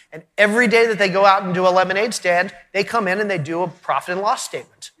made. And every day that they go out and do a lemonade stand, they come in and they do a profit and loss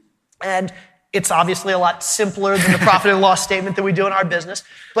statement. And it's obviously a lot simpler than the profit and loss statement that we do in our business,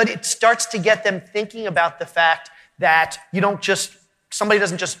 but it starts to get them thinking about the fact that somebody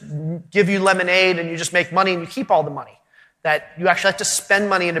doesn't just give you lemonade and you just make money and you keep all the money. That you actually have to spend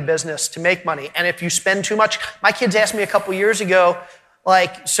money in a business to make money. And if you spend too much, my kids asked me a couple years ago,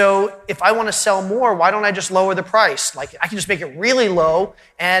 like, so if I want to sell more, why don't I just lower the price? Like, I can just make it really low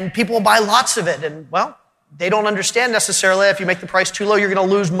and people will buy lots of it. And well, they don't understand necessarily if you make the price too low, you're going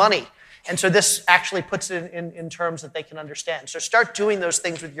to lose money. And so this actually puts it in terms that they can understand. So start doing those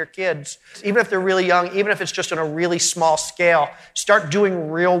things with your kids, even if they're really young, even if it's just on a really small scale. Start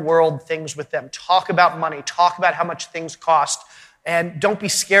doing real world things with them. Talk about money. Talk about how much things cost. And don't be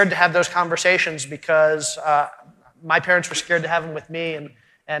scared to have those conversations because my parents were scared to have them with me.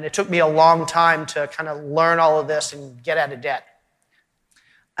 And it took me a long time to kind of learn all of this and get out of debt.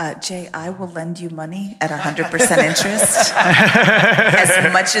 Jay, I will lend you money at 100% interest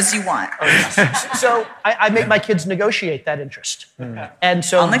as much as you want. So I make my kids negotiate that interest. And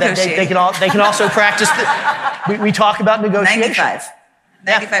so I'll negotiate. They can also practice. We talk about negotiation.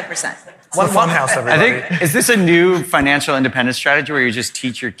 95%. One house, everybody. I think, is this a new financial independence strategy where you just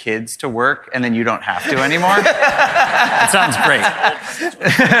teach your kids to work and then you don't have to anymore? That sounds great.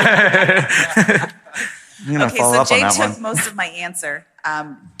 I'm going to follow up on that one. Jay took most of my answer.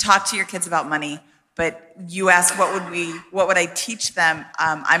 Talk to your kids about money, but you asked what would I teach them?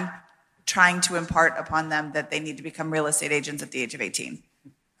 I'm trying to impart upon them that they need to become real estate agents at the age of 18.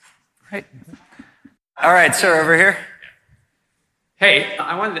 Right. All right, sir, over here. Hey,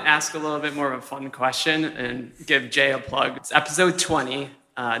 I wanted to ask a little bit more of a fun question and give Jay a plug. It's episode 20,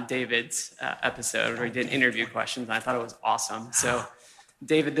 David's episode, where he did interview questions, and I thought it was awesome. So,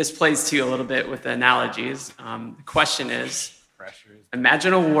 David, this plays to you a little bit with the analogies. The question is,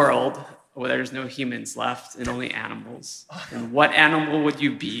 imagine a world where there's no humans left and only animals. And what animal would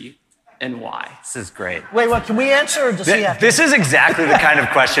you be and why? This is great. Wait, what? Can we answer or does he have to? This is exactly the kind of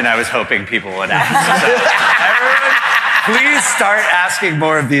question I was hoping people would ask. So, everyone, please start asking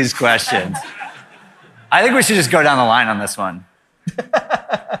more of these questions. I think we should just go down the line on this one.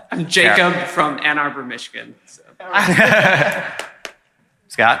 I'm Jacob from Ann Arbor, Michigan. So.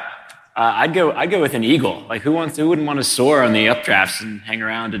 Scott? I'd go with an eagle. Like who wouldn't want to soar on the updrafts and hang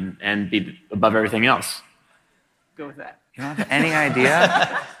around and be above everything else? Go with that. You don't have any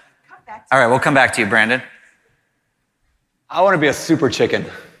idea? All right, we'll come back to you, Brandon. I want to be a super chicken.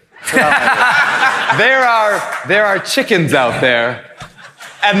 There are chickens out there,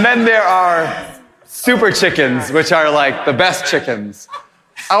 and then there are super chickens, which are like the best chickens.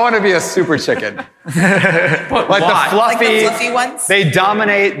 I want to be a super chicken. Like the fluffy ones? They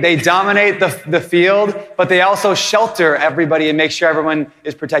dominate the field, but they also shelter everybody and make sure everyone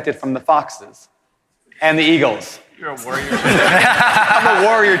is protected from the foxes and the eagles. You're a warrior. I'm a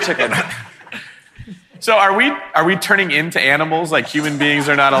warrior chicken. So are we turning into animals like human beings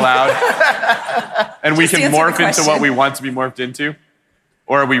are not allowed? And we can morph into what we want to be morphed into?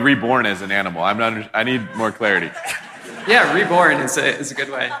 Or are we reborn as an animal? I need more clarity. Yeah, reborn is a good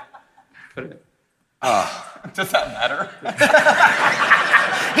way. Put it. Does that matter?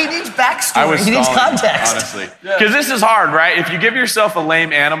 He needs backup backstory. He needs context. Honestly. Because this is hard, right? If you give yourself a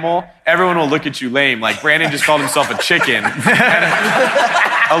lame animal, everyone will look at you lame. Like Brandon just called himself a chicken. And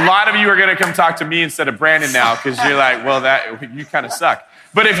a lot of you are going to come talk to me instead of Brandon now because you're like, well, you kind of suck.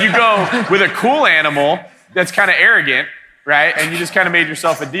 But if you go with a cool animal that's kind of arrogant, right, and you just kind of made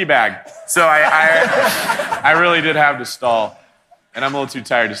yourself a D-bag. So I really did have to stall. And I'm a little too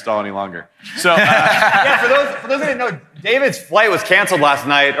tired to stall any longer. So, yeah, for those who didn't know, David's flight was canceled last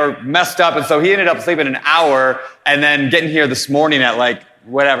night or messed up, and so he ended up sleeping an hour and then getting here this morning at like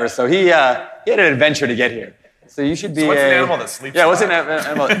whatever. So he had an adventure to get here. So you should be. So what's an animal that sleeps? Yeah, what's an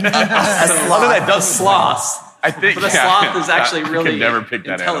animal? A sloth that does sloth. I think. But a sloth is actually really never pick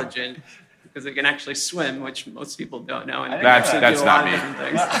that intelligent. Because it can actually swim, which most people don't know. And that's do a not lot me. of different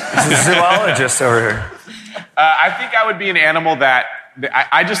things. This is a zoologist over here. I think I would be an animal that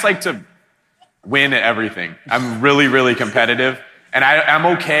I just like to win at everything. I'm really, really competitive. And I'm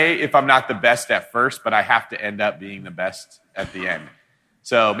okay if I'm not the best at first, but I have to end up being the best at the end.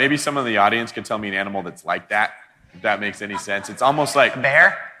 So maybe some of the audience could tell me an animal that's like that, if that makes any sense. It's almost like...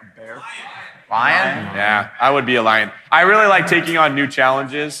 Bear? Lion? Yeah, I would be a lion. I really like taking on new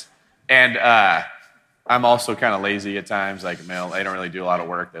challenges. And I'm also kind of lazy at times. Like male, they don't really do a lot of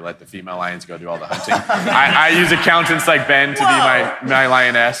work. They let the female lions go do all the hunting. I use accountants like Ben to be my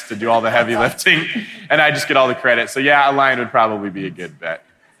lioness to do all the heavy lifting, and I just get all the credit. So yeah, a lion would probably be a good bet.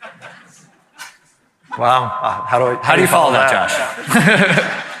 Wow. How do you follow that, Josh?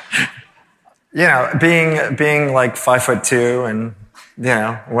 You know, being like 5'2" and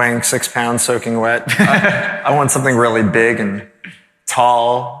weighing 6 pounds, soaking wet. I want something really big and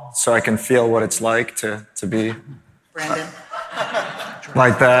tall, so I can feel what it's like to be Brandon.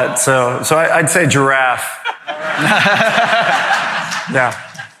 Like that. So I'd say giraffe. Yeah,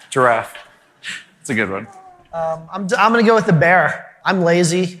 giraffe. It's a good one. I'm going to go with the bear. I'm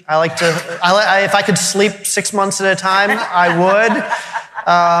lazy. I like to. If I could sleep 6 months at a time, I would.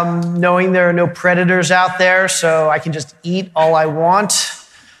 Knowing there are no predators out there, so I can just eat all I want.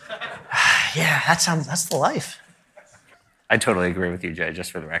 Yeah, that's the life. I totally agree with you, Jay,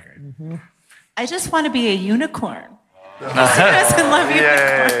 just for the record. Mm-hmm. I just want to be a unicorn. You guys can love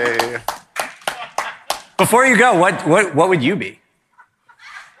unicorns. Before you go, what would you be?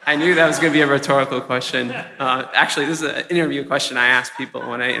 I knew that was going to be a rhetorical question. Actually, this is an interview question I ask people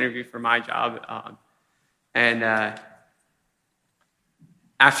when I interview for my job.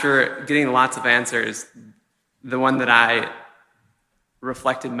 After getting lots of answers, the one that I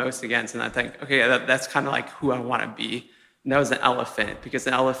reflected most against, and I think, okay, that's kind of like who I want to be. And that was an elephant, because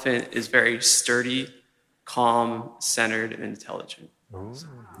an elephant is very sturdy, calm, centered, and intelligent. Ooh,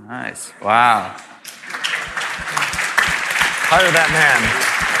 nice. Wow. Hire that man.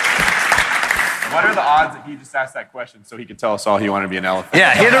 What are the odds that he just asked that question so he could tell us all he wanted to be an elephant?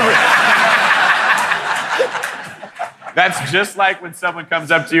 Yeah, he had That's just like when someone comes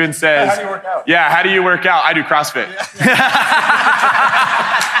up to you and says, how do you work out? Yeah, how do you work out? I do CrossFit.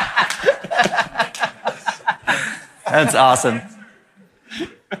 That's awesome.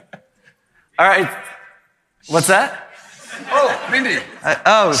 All right. What's that? Oh, Mindy. I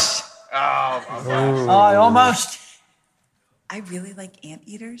almost. I really like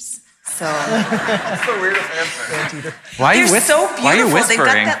anteaters. So That's the weirdest answer. Why are you they're so beautiful. Why are you They've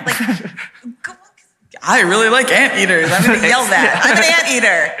whispering? got that I really like anteaters. I'm going to yell that. I'm an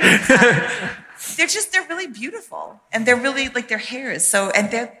anteater. They're really beautiful, and they're really like their hair is so,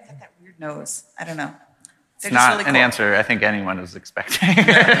 and they've got that weird nose. I don't know. It's not really an answer I think anyone was expecting.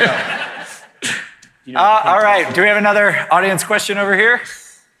 All right. Do we have another audience question over here?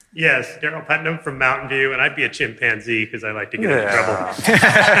 Yes, Daryl Putnam from Mountain View, and I'd be a chimpanzee because I like to get into trouble.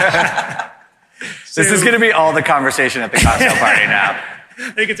 This is going to be all the conversation at the cocktail party now.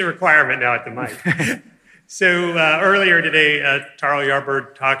 I think it's a requirement now at the mic. So earlier today, Tarl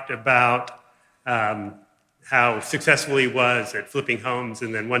Yarbird talked about how successful he was at flipping homes,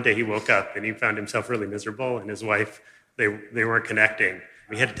 and then one day he woke up and he found himself really miserable, and his wife, they weren't connecting.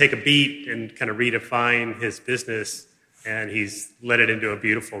 He had to take a beat and kind of redefine his business, and he's led it into a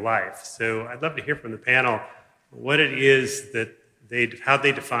beautiful life. So I'd love to hear from the panel what it is that how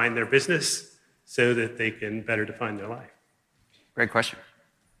they define their business so that they can better define their life. Great question.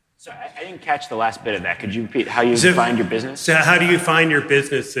 So I didn't catch the last bit of that. Could you repeat how you define your business? So how do you find your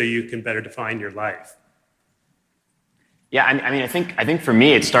business so you can better define your life? Yeah, I mean, I think for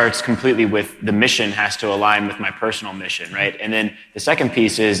me, it starts completely with the mission has to align with my personal mission, right? And then the second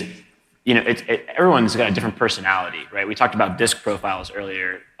piece is, everyone's got a different personality, right? We talked about disc profiles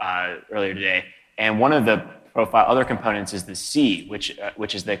earlier today, and one of the other components is the C,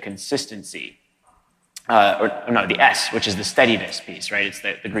 which is the consistency. the S, which is the steadiness piece, right? It's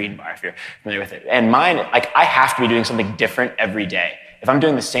the green bar, if you're familiar with it. And mine, like, I have to be doing something different every day. If I'm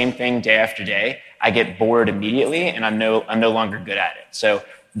doing the same thing day after day, I get bored immediately, and I'm no longer good at it. So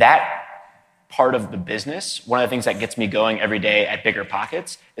that part of the business, one of the things that gets me going every day at Bigger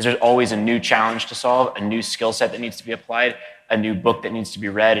Pockets is there's always a new challenge to solve, a new skill set that needs to be applied, a new book that needs to be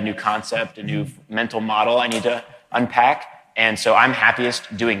read, a new concept, a new mental model I need to unpack. And so I'm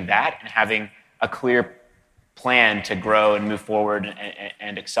happiest doing that and having a clear plan to grow and move forward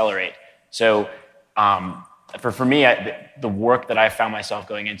and accelerate. So for me, the work that I found myself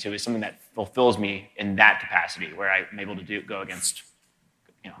going into is something that fulfills me in that capacity, where I'm able to go against,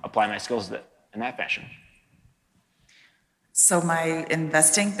 apply my skills in that fashion. So my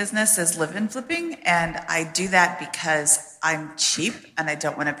investing business is live-in flipping, and I do that because I'm cheap and I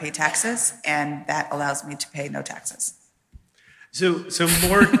don't want to pay taxes, and that allows me to pay no taxes. So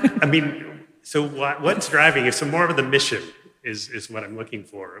more, so what's driving it? So more of the mission is what I'm looking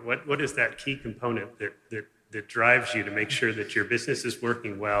for. What is that key component that drives you to make sure that your business is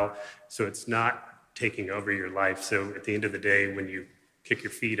working well, so it's not taking over your life? So at the end of the day, when you kick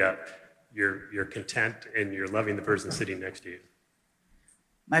your feet up, you're content and you're loving the person sitting next to you.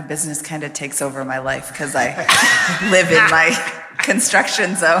 My business kind of takes over my life because I live in my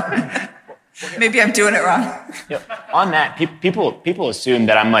construction zone. Maybe I'm doing it wrong. On that, people assume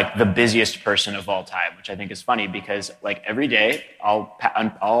that I'm like the busiest person of all time, which I think is funny because like every day I'll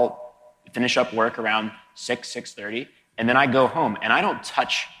finish up work around 6:30, and then I go home and I don't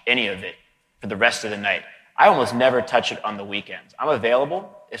touch any of it for the rest of the night. I almost never touch it on the weekends. I'm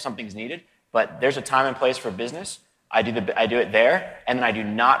available if something's needed, but there's a time and place for business. I do it there, and then I do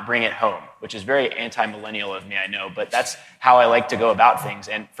not bring it home, which is very anti-millennial of me, I know, but that's how I like to go about things.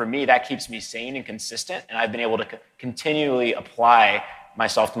 And for me, that keeps me sane and consistent, and I've been able to continually apply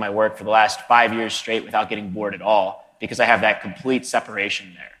myself to my work for the last 5 years straight without getting bored at all, because I have that complete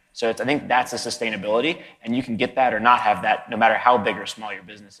separation there. So I think that's the sustainability, and you can get that or not have that no matter how big or small your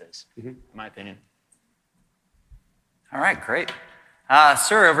business is, in my opinion. All right, great.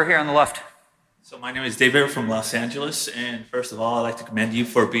 Sir, over here on the left. So my name is David from Los Angeles, and first of all, I'd like to commend you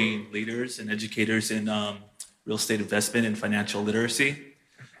for being leaders and educators in real estate investment and financial literacy.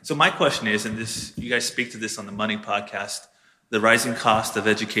 So my question is, and you guys speak to this on the Money podcast, the rising cost of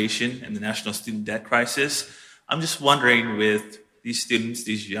education and the national student debt crisis. I'm just wondering, with these students,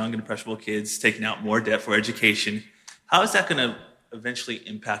 these young and impressionable kids taking out more debt for education, how is that going to eventually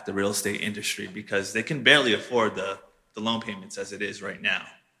impact the real estate industry? Because they can barely afford the loan payments as it is right now.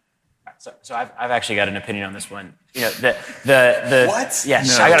 So I've actually got an opinion on this one. The what?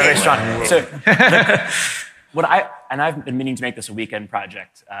 Yes, no. I got it very strong. So I've been meaning to make this a weekend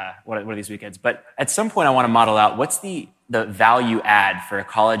project, one of these weekends. But at some point, I want to model out what's the value add for a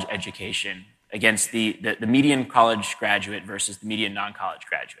college education against the median college graduate versus the median non-college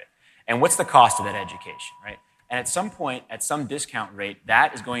graduate, and what's the cost of that education, right? And at some point, at some discount rate,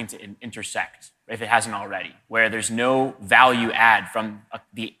 that is going to intersect, if it hasn't already, where there's no value add from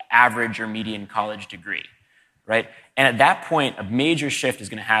the average or median college degree, right? And at that point, a major shift is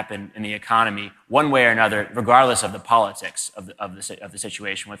going to happen in the economy, one way or another, regardless of the politics of the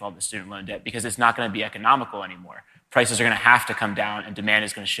situation with all the student loan debt, because it's not going to be economical anymore. Prices are going to have to come down, and demand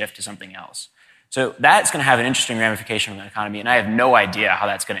is going to shift to something else. So that's going to have an interesting ramification on the economy, and I have no idea how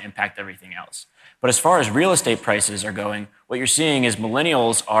that's going to impact everything else. But as far as real estate prices are going, what you're seeing is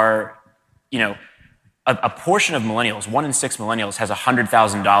millennials are, a portion of millennials, 1 in 6 millennials has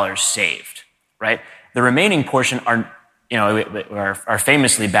 $100,000 saved, right? The remaining portion are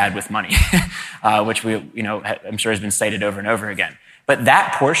famously bad with money, which I'm sure has been cited over and over again. But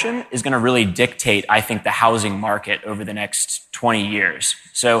that portion is going to really dictate, I think, the housing market over the next 20 years.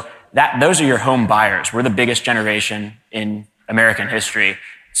 So those are your home buyers. We're the biggest generation in American history.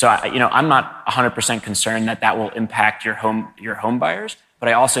 So, I'm not 100% concerned that will impact your home buyers, but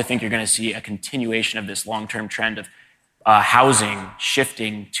I also think you're going to see a continuation of this long-term trend of housing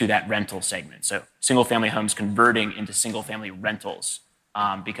shifting to that rental segment. So single-family homes converting into single-family rentals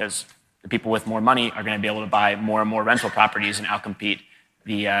because the people with more money are going to be able to buy more and more rental properties and outcompete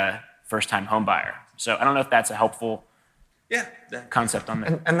the first-time home buyer. So I don't know if that's a helpful concept on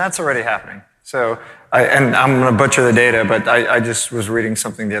that. And that's already happening. So, I'm going to butcher the data, but I just was reading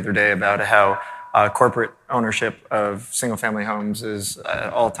something the other day about how corporate ownership of single-family homes is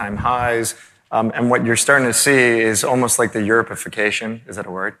at all-time highs. And what you're starting to see is almost like the Europeification. Is that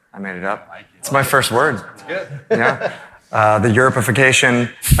a word? I made it up. It's my first word. It's good. Yeah. The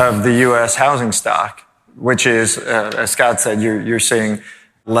Europeification of the U.S. housing stock, which is, as Scott said, you're seeing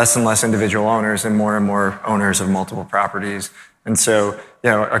less and less individual owners and more owners of multiple properties. And so,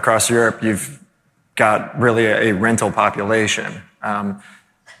 across Europe, you've got really a rental population.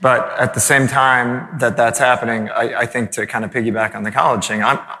 But at the same time that that's happening, I think to kind of piggyback on the college thing,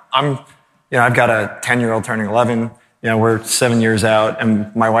 I've got a 10-year-old turning 11. We're 7 years out,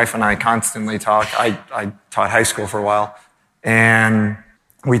 and my wife and I constantly talk. I taught high school for a while, and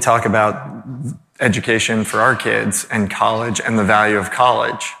we talk about education for our kids and college and the value of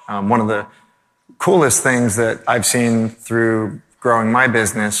college. One of the coolest things that I've seen through growing my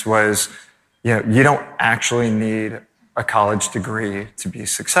business was, you don't actually need a college degree to be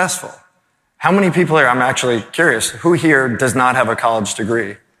successful. How many people here, I'm actually curious, who here does not have a college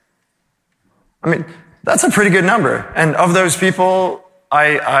degree? I mean, that's a pretty good number. And of those people,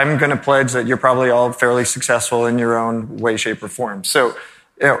 I'm going to pledge that you're probably all fairly successful in your own way, shape, or form. So,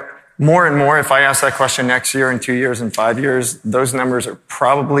 more and more, if I ask that question next year, in 2 years, and 5 years, those numbers are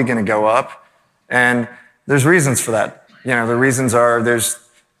probably going to go up. And there's reasons for that. The reasons are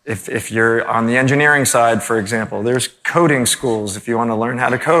if you're on the engineering side, for example, there's coding schools if you want to learn how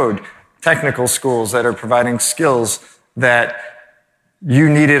to code, technical schools that are providing skills that you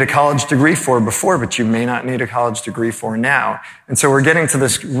needed a college degree for before, but you may not need a college degree for now. And so we're getting to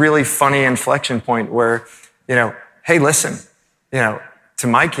this really funny inflection point where, hey, listen, to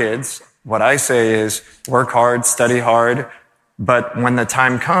my kids, what I say is work hard, study hard, but when the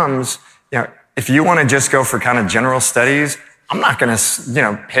time comes, if you want to just go for kind of general studies, I'm not going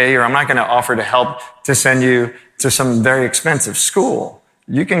to, pay, or I'm not going to offer to help to send you to some very expensive school.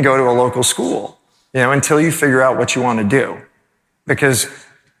 You can go to a local school, until you figure out what you want to do. Because,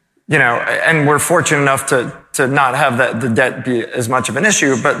 and we're fortunate enough to not have the debt be as much of an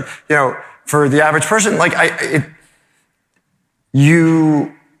issue, but, for the average person,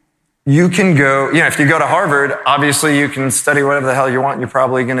 you can go, if you go to Harvard, obviously you can study whatever the hell you want. You're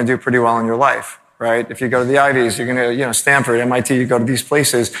probably going to do pretty well in your life, right? If you go to the Ivies, you're going to, Stanford, MIT, you go to these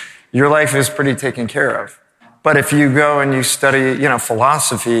places, your life is pretty taken care of. But if you go and you study,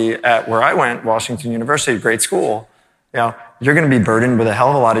 philosophy at where I went, Washington University, great school, you're going to be burdened with a hell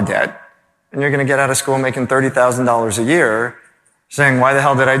of a lot of debt, and you're going to get out of school making $30,000 a year saying, why the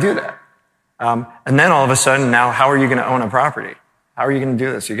hell did I do that? And then all of a sudden, now how are you going to own a property? How are you going to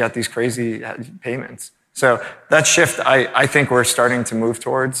do this? You got these crazy payments. So that shift, I think we're starting to move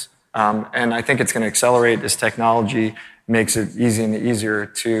towards, and I think it's going to accelerate as technology makes it easier and easier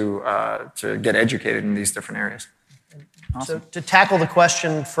to get educated in these different areas. Awesome. So to tackle the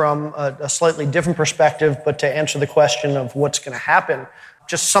question from a slightly different perspective, but to answer the question of what's going to happen,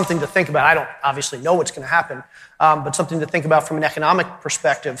 just something to think about. I don't obviously know what's going to happen, but something to think about from an economic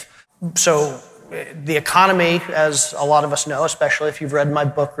perspective. So the economy, as a lot of us know, especially if you've read my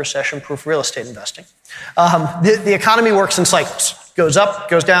book, Recession-Proof Real Estate Investing, the economy works in cycles. Goes up,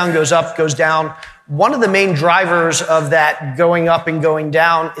 goes down, goes up, goes down. One of the main drivers of that going up and going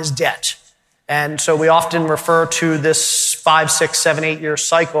down is debt. And so we often refer to this 5, 6, 7, 8 year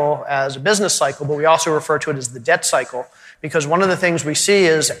cycle as a business cycle, but we also refer to it as the debt cycle, because one of the things we see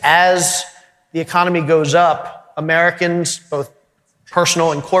is as the economy goes up, Americans, both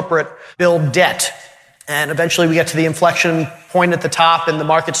personal and corporate, build debt. And eventually we get to the inflection point at the top and the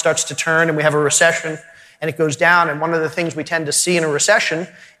market starts to turn and we have a recession and it goes down. And one of the things we tend to see in a recession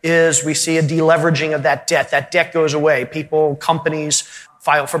is we see a deleveraging of that debt. That debt goes away. People, companies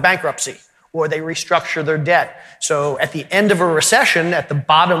file for bankruptcy or they restructure their debt. So at the end of a recession, at the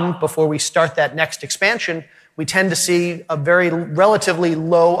bottom, before we start that next expansion, we tend to see a very relatively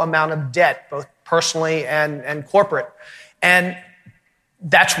low amount of debt, both personally and corporate. And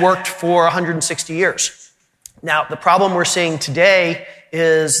that's worked for 160 years. Now, the problem we're seeing today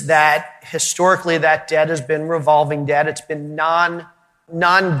is that historically that debt has been revolving debt. It's been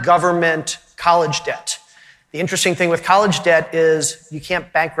non-government college debt. The interesting thing with college debt is you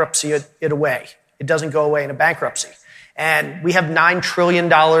can't bankruptcy it away. It doesn't go away in a bankruptcy. And we have $9 trillion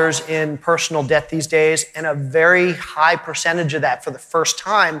in personal debt these days, and a very high percentage of that for the first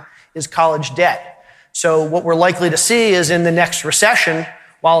time is college debt. So what we're likely to see is in the next recession,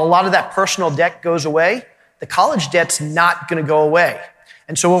 while a lot of that personal debt goes away, the college debt's not going to go away.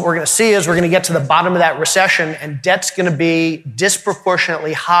 And so what we're going to see is we're going to get to the bottom of that recession, and debt's going to be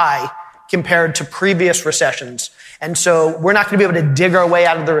disproportionately high compared to previous recessions. And so we're not going to be able to dig our way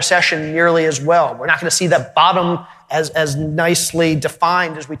out of the recession nearly as well. We're not going to see that bottom as nicely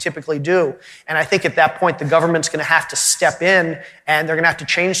defined as we typically do. And I think at that point, the government's going to have to step in and they're going to have to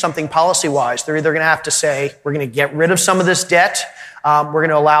change something policy-wise. They're either going to have to say, we're going to get rid of some of this debt. We're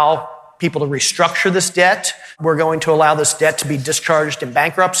going to allow people to restructure this debt. We're going to allow this debt to be discharged in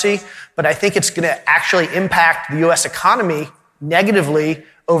bankruptcy. But I think it's going to actually impact the U.S. economy negatively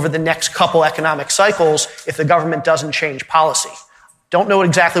over the next couple economic cycles if the government doesn't change policy. Don't know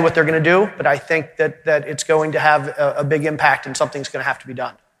exactly what they're going to do, but I think that it's going to have a big impact and something's going to have to be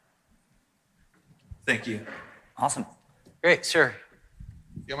done. Thank you. Awesome. Great, sure.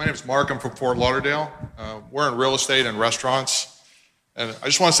 Yeah, my name is Mark. I'm from Fort Lauderdale. We're in real estate and restaurants. And I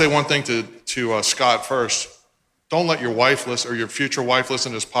just want to say one thing to Scott first. Don't let your wife listen or your future wife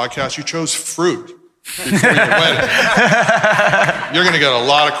listen to this podcast. You chose fruit before your wedding. You're going to get a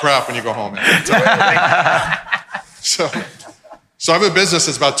lot of crap when you go home. So I have a business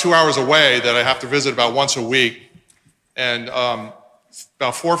that's about 2 hours away that I have to visit about once a week. And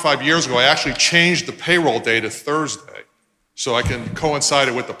about 4 or 5 years ago, I actually changed the payroll day to Thursday so I can coincide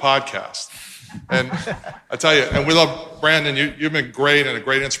it with the podcast. And I tell you, and we love Brandon. You've been great and a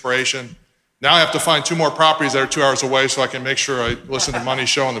great inspiration. Now I have to find 2 more properties that are 2 hours away so I can make sure I listen to Money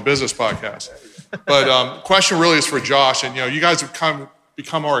Show and the business podcast. But question really is for Josh. And you guys have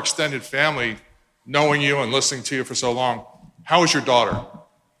become our extended family, knowing you and listening to you for so long. How is your daughter?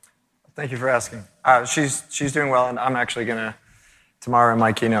 Thank you for asking. She's doing well, and I'm actually gonna tomorrow in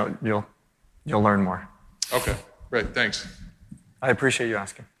my keynote. You'll learn more. Okay, great. Thanks. I appreciate you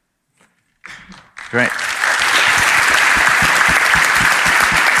asking. Great.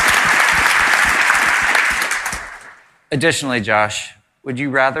 Additionally, Josh, would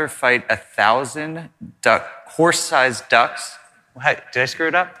you rather fight 1,000 horse-sized ducks? Hey, did I screw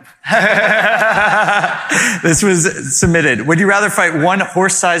it up? This was submitted. Would you rather fight 1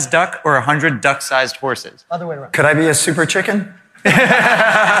 horse-sized duck or 100 duck-sized horses? Other way around. Could I be a super chicken?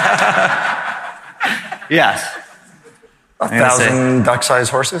 Yes. 1,000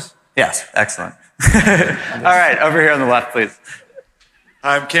 duck-sized horses? Yes, excellent. All right, over here on the left, please.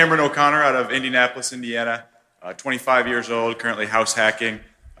 I'm Cameron O'Connor out of Indianapolis, Indiana. 25 years old, currently house hacking.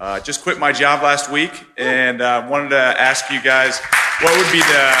 Just quit my job last week and wanted to ask you guys what would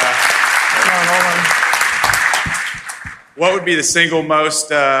be the single most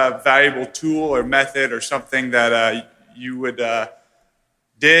valuable tool or method or something that you would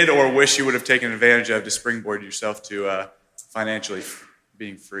did or wish you would have taken advantage of to springboard yourself to financially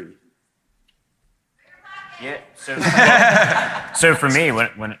being free? Yeah. So for me,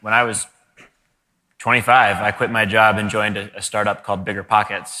 when I was 25, I quit my job and joined a startup called Bigger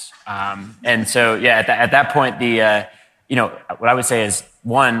Pockets. And so, yeah, at that point, what I would say is,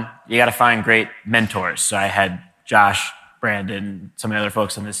 1, you got to find great mentors. So I had Josh, Brandon, some of the other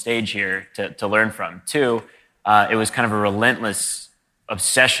folks on the stage here to learn from. 2, it was kind of a relentless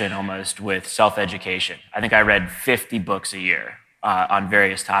obsession almost with self-education. I think I read 50 books a year on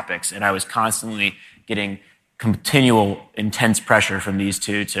various topics, and I was constantly getting continual intense pressure from these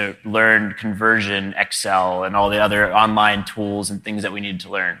 2 to learn conversion, Excel, and all the other online tools and things that we needed to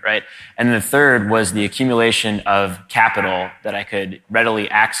learn, right? And then the 3rd was the accumulation of capital that I could readily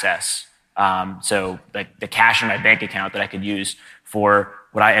access. So like the cash in my bank account that I could use for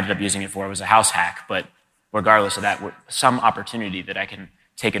what I ended up using it for was a house hack. But regardless of that, some opportunity that I can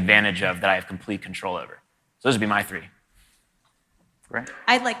take advantage of that I have complete control over. So those would be my 3. Right.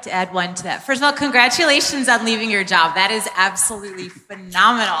 I'd like to add 1 to that. First of all, congratulations on leaving your job. That is absolutely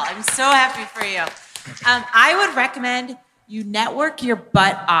phenomenal. I'm so happy for you. I would recommend you network your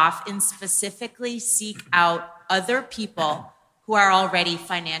butt off and specifically seek out other people who are already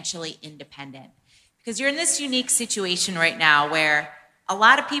financially independent. Because you're in this unique situation right now where a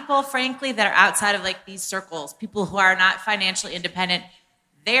lot of people, frankly, that are outside of like these circles, people who are not financially independent,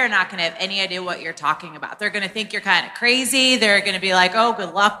 they are not going to have any idea what you're talking about. They're going to think you're kind of crazy. They're going to be like, oh,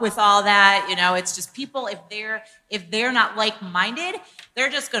 good luck with all that. It's just people, if they're not like-minded,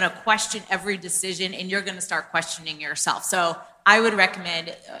 they're just going to question every decision and you're going to start questioning yourself. So I would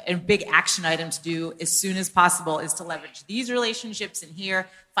recommend a big action item to do as soon as possible is to leverage these relationships in here,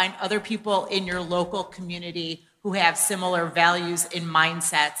 find other people in your local community who have similar values and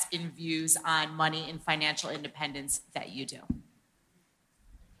mindsets and views on money and financial independence that you do.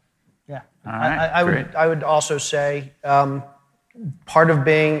 Yeah, right, I would also say part of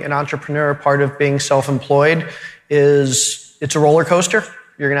being an entrepreneur, part of being self-employed is it's a roller coaster.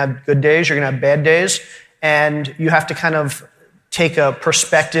 You're going to have good days, you're going to have bad days, and you have to kind of take a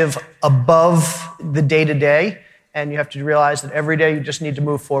perspective above the day-to-day, and you have to realize that every day you just need to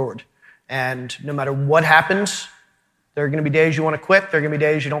move forward. And no matter what happens, there are going to be days you want to quit, there are going to be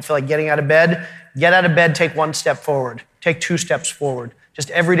days you don't feel like getting out of bed. Get out of bed, take 1 step forward, take 2 steps forward. Just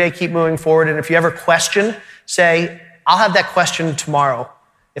every day keep moving forward, and if you ever question, say, I'll have that question tomorrow.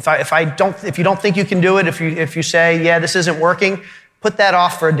 If you don't think you can do it, if you say, yeah, this isn't working, put that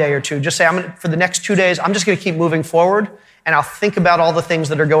off for a day or 2. Just say, for the next 2 days, I'm just going to keep moving forward, and I'll think about all the things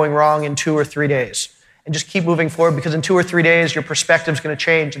that are going wrong in 2 or 3 days. And just keep moving forward, because in 2 or 3 days, your perspective's going to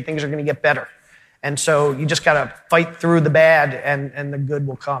change and things are going to get better. And so you just got to fight through the bad and the good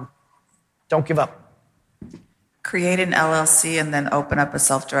will come. Don't give up. Create an LLC and then open up a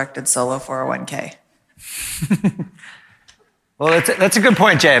self-directed solo 401k. Well, that's a good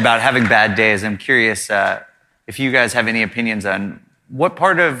point, Jay, about having bad days. I'm curious if you guys have any opinions on what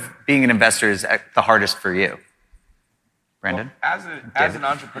part of being an investor is the hardest for you. Brandon? Well, as an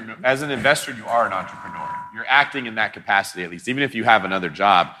entrepreneur, as an investor, you are an entrepreneur. You're acting in that capacity at least. Even if you have another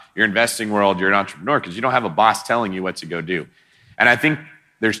job, your investing world, you're an entrepreneur because you don't have a boss telling you what to go do. And I think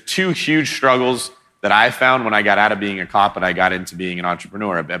there's two huge struggles that I found when I got out of being a cop and I got into being an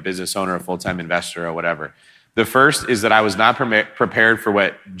entrepreneur, a business owner, a full-time investor, or whatever. The first is that I was not prepared for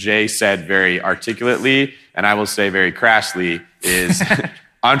what Jay said very articulately, and I will say very crassly, is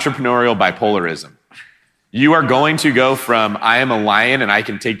entrepreneurial bipolarism. You are going to go from I am a lion and I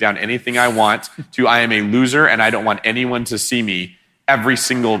can take down anything I want to I am a loser and I don't want anyone to see me every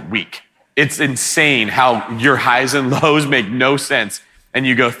single week. It's insane how your highs and lows make no sense, and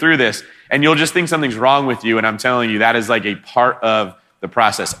you go through this, and you'll just think something's wrong with you, and I'm telling you, that is like a part of the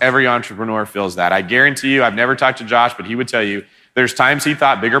process. Every entrepreneur feels that. I guarantee you, I've never talked to Josh, but he would tell you, there's times he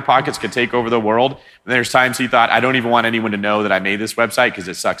thought Bigger Pockets could take over the world, and there's times he thought, I don't even want anyone to know that I made this website because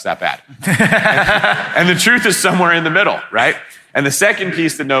it sucks that bad. And the truth is somewhere in the middle, right? And the second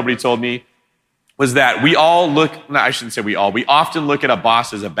piece that nobody told me was that we often look at a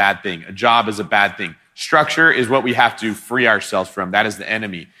boss as a bad thing, a job as a bad thing. Structure is what we have to free ourselves from. That is the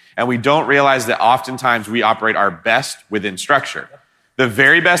enemy. And we don't realize that oftentimes we operate our best within structure. The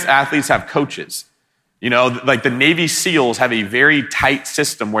very best athletes have coaches. You know, like the Navy SEALs have a very tight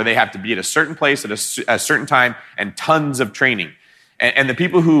system where they have to be at a certain place at a certain time and tons of training. And the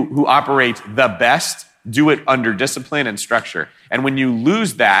people who operate the best do it under discipline and structure. And when you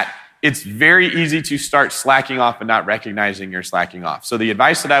lose that, it's very easy to start slacking off and not recognizing you're slacking off. So the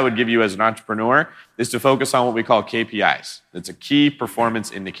advice that I would give you as an entrepreneur is to focus on what we call KPIs. It's a key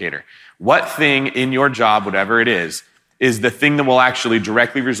performance indicator. What thing in your job, whatever it is the thing that will actually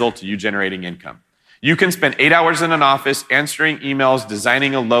directly result to you generating income. You can spend 8 hours in an office answering emails,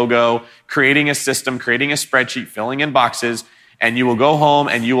 designing a logo, creating a system, creating a spreadsheet, filling in boxes, and you will go home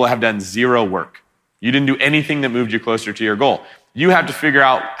and you will have done zero work. You didn't do anything that moved you closer to your goal. You have to figure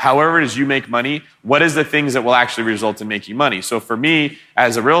out, however it is you make money, what is the things that will actually result in making money. So for me,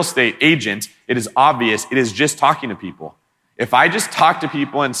 as a real estate agent, it is obvious, it is just talking to people. If I just talk to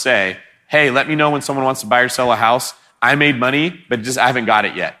people and say, hey, let me know when someone wants to buy or sell a house, I made money, but I haven't got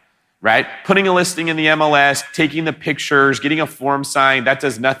it yet, right? Putting a listing in the MLS, taking the pictures, getting a form signed, that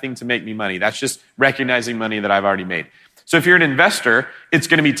does nothing to make me money. That's just recognizing money that I've already made. So if you're an investor, it's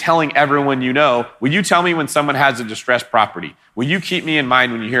going to be telling everyone you know, will you tell me when someone has a distressed property? Will you keep me in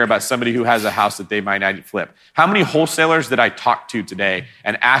mind when you hear about somebody who has a house that they might not flip? How many wholesalers did I talk to today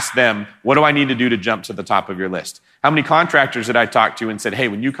and ask them, what do I need to do to jump to the top of your list? How many contractors did I talk to and said, hey,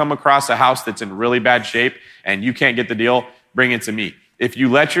 when you come across a house that's in really bad shape and you can't get the deal, bring it to me. If you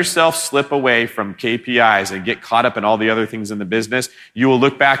let yourself slip away from KPIs and get caught up in all the other things in the business, you will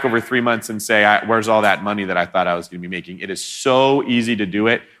look back over 3 months and say, where's all that money that I thought I was going to be making? It is so easy to do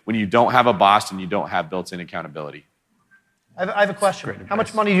it when you don't have a boss and you don't have built-in accountability. I have a question. How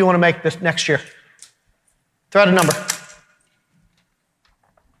much money do you want to make this next year? Throw out a number.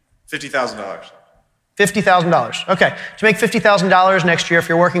 $50,000. $50,000. Okay. To make $50,000 next year, if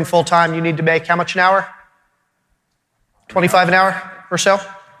you're working full-time, you need to make how much an hour? 25 an hour or so?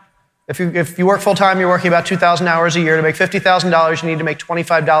 If you work full-time, you're working about 2,000 hours a year. To make $50,000, you need to make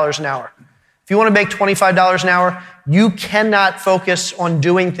 $25 an hour. If you want to make $25 an hour, you cannot focus on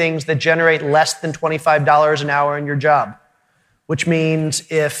doing things that generate less than $25 an hour in your job. Which means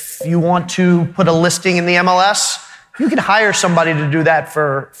if you want to put a listing in the MLS, you can hire somebody to do that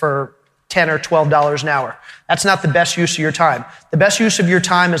for $10 or $12 an hour. That's not the best use of your time. The best use of your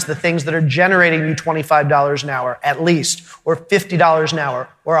time is the things that are generating you $25 an hour at least, or $50 an hour,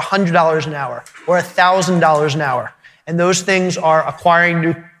 or $100 an hour, or $1,000 an hour. And those things are acquiring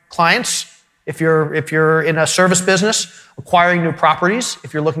new clients. If you're in a service business, acquiring new properties.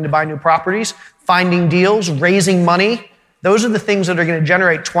 If you're looking to buy new properties, finding deals, raising money. Those are the things that are going to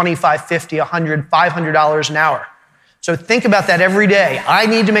generate $25, $50, $100, $500 an hour. So think about that every day. I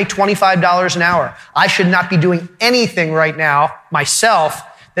need to make $25 an hour. I should not be doing anything right now, myself,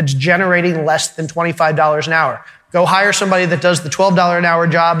 that's generating less than $25 an hour. Go hire somebody that does the $12 an hour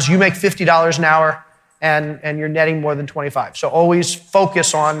jobs. You make $50 an hour, and you're netting more than 25. So always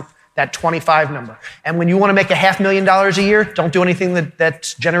focus on that 25 number. And when you want to make $500,000 a year, don't do anything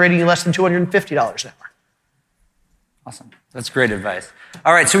that's generating you less than $250 an hour. Awesome. That's great advice.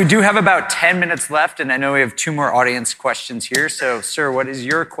 All right, so we do have about 10 minutes left, and I know we have 2 more audience questions here. So, sir, what is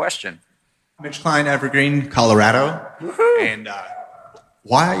your question? Mitch Klein, Evergreen, Colorado. And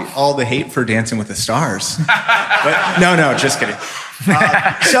why all the hate for Dancing with the Stars? But no, just kidding.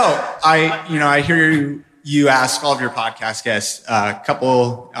 So I hear you ask all of your podcast guests, a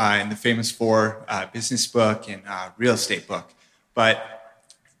couple in the Famous Four business book and real estate book. But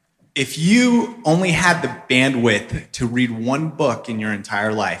if you only had the bandwidth to read one book in your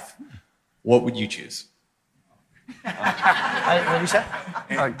entire life, what would you choose? What did you say?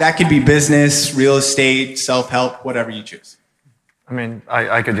 That could be business, real estate, self-help, whatever you choose. I mean,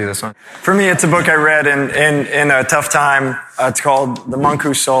 I could do this one. For me, it's a book I read in a tough time. It's called The Monk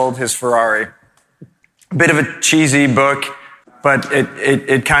Who Sold His Ferrari. A bit of a cheesy book, but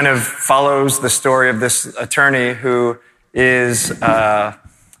it kind of follows the story of this attorney who is top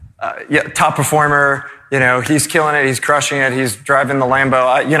performer. He's killing it. He's crushing it. He's driving the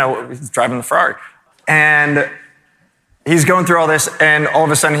Lambo. He's driving the Ferrari. And he's going through all this, and all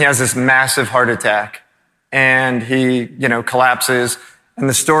of a sudden he has this massive heart attack. And he, collapses. And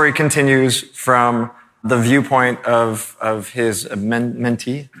the story continues from the viewpoint of his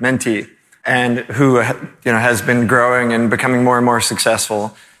mentee, and who, has been growing and becoming more and more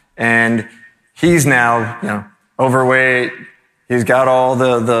successful. And he's now, overweight. He's got all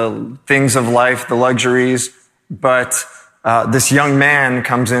the things of life, the luxuries. But this young man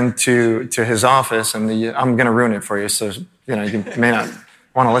comes into his office, and I'm going to ruin it for you, so you may not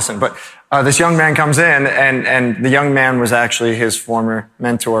want to listen. But this young man comes in, and the young man was actually his former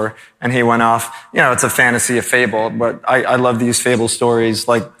mentor, and he went off. It's a fantasy, a fable, but I love these fable stories,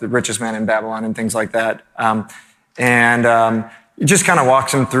 like The Richest Man in Babylon and things like that. It just kind of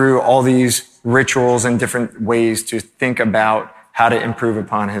walks him through all these rituals and different ways to think about how to improve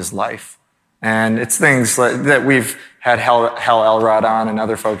upon his life. And it's things that we've had Hal Elrod on and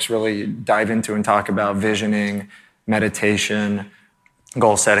other folks really dive into and talk about: visioning, meditation,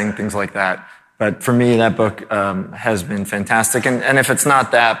 goal setting, things like that. But for me, that book has been fantastic. And if it's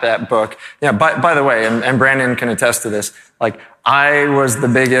not that book, by the way, and Brandon can attest to this, I was the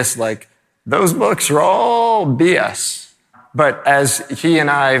biggest, those books are all BS. But as he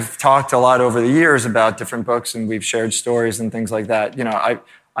and I've talked a lot over the years about different books, and we've shared stories and things like that,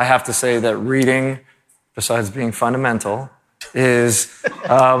 I have to say that reading, besides being fundamental, is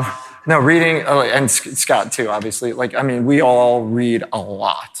reading, and Scott too, obviously. We all read a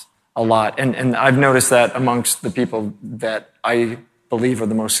lot. And I've noticed that amongst the people that I believe are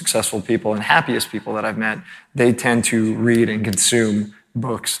the most successful people and happiest people that I've met, they tend to read and consume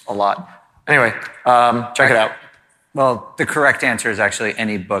books a lot. Anyway, check it out. Well, the correct answer is actually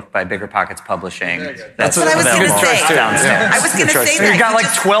any book by Bigger Pockets Publishing. That's what I was going to say. I was going to say that. We've got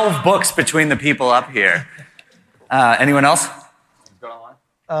 12 books between the people up here. Anyone else?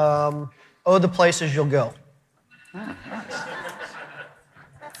 The Places You'll Go.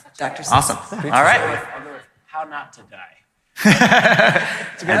 Dr. Awesome. All right. How Not to Die.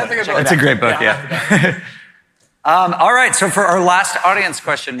 It's a great book, yeah. All right, so for our last audience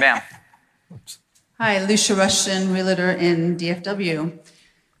question, ma'am. Hi, Lucia Rushton, realtor in DFW.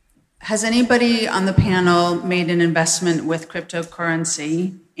 Has anybody on the panel made an investment with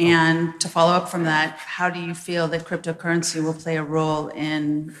cryptocurrency? And to follow up from that, how do you feel that cryptocurrency will play a role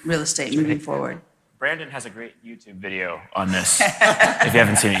in real estate moving forward? Brandon has a great YouTube video on this, if you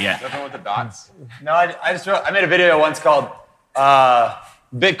haven't seen it yet. Is that the one with the dots? No, I made a video once called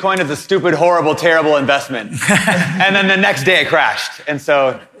Bitcoin is a stupid, horrible, terrible investment. And then the next day it crashed. And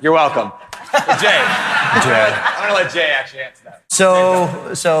so you're welcome. Jay. I'm going to let Jay actually answer that.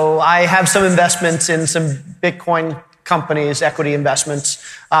 So I have some investments in some Bitcoin companies, equity investments.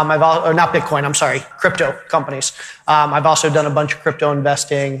 Not Bitcoin, I'm sorry, crypto companies. I've also done a bunch of crypto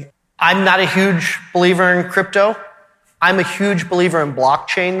investing. I'm not a huge believer in crypto. I'm a huge believer in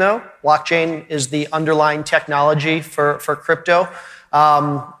blockchain, though. Blockchain is the underlying technology for crypto.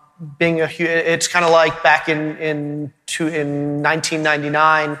 It's kind of like back in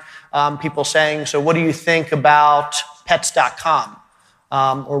 1999, people saying, so what do you think about pets.com?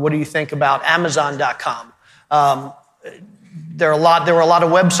 Or what do you think about Amazon.com? There were a lot of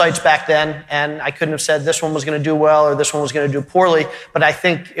websites back then, and I couldn't have said this one was going to do well or this one was going to do poorly, but I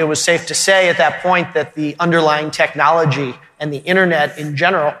think it was safe to say at that point that the underlying technology and the internet in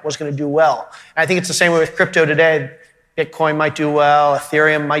general was going to do well. And I think it's the same way with crypto today. Bitcoin might do well,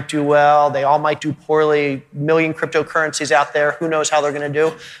 Ethereum might do well, they all might do poorly, a million cryptocurrencies out there, who knows how they're going to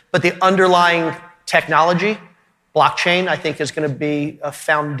do. But the underlying technology, blockchain, I think is going to be a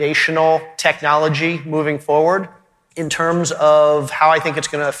foundational technology moving forward. In terms of how I think it's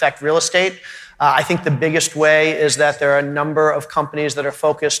going to affect real estate, I think the biggest way is that there are a number of companies that are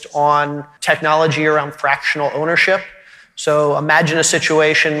focused on technology around fractional ownership. So imagine a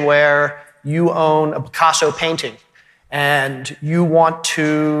situation where you own a Picasso painting and you want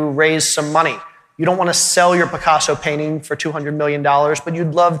to raise some money. You don't want to sell your Picasso painting for $200 million, but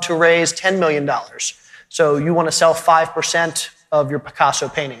you'd love to raise $10 million. So you want to sell 5% of your Picasso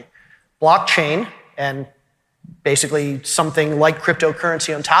painting. Blockchain, and basically something like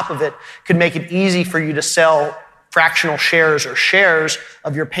cryptocurrency on top of it, could make it easy for you to sell fractional shares or shares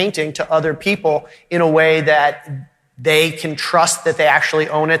of your painting to other people in a way that they can trust that they actually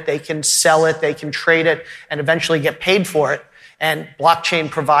own it, they can sell it, they can trade it, and eventually get paid for it. And blockchain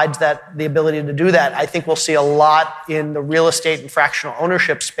provides the ability to do that. I think we'll see a lot in the real estate and fractional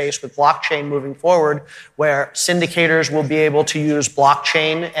ownership space with blockchain moving forward, where syndicators will be able to use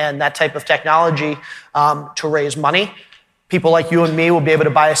blockchain and that type of technology to raise money. People like you and me will be able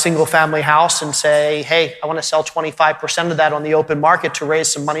to buy a single family house and say, hey, I want to sell 25% of that on the open market to raise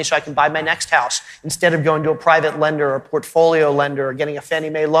some money so I can buy my next house. Instead of going to a private lender or a portfolio lender or getting a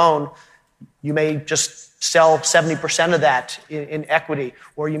Fannie Mae loan, you may just sell 70% of that in equity,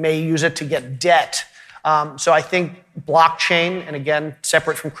 or you may use it to get debt. So I think blockchain, and again,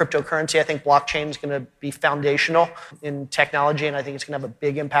 separate from cryptocurrency, I think blockchain is going to be foundational in technology, and I think it's going to have a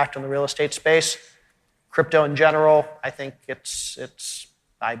big impact on the real estate space. Crypto in general, I think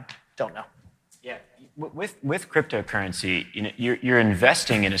I don't know. Yeah, with cryptocurrency, you're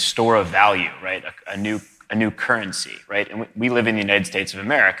investing in a store of value, right? A new currency, right? And we live in the United States of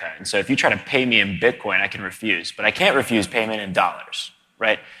America, and so if you try to pay me in Bitcoin, I can refuse, but I can't refuse payment in dollars,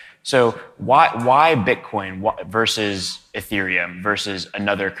 right? So why Bitcoin versus Ethereum versus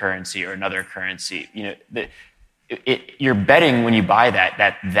another currency or another currency? You're betting when you buy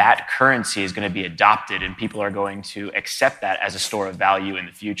that currency is going to be adopted and people are going to accept that as a store of value in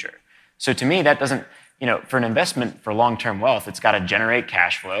the future. So to me, that doesn't, for an investment for long-term wealth, it's got to generate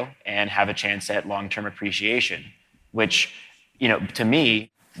cash flow and have a chance at long-term appreciation, which, to me,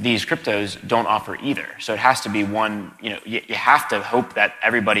 these cryptos don't offer either. So it has to be one, you have to hope that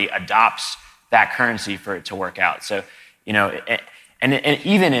everybody adopts that currency for it to work out. So, and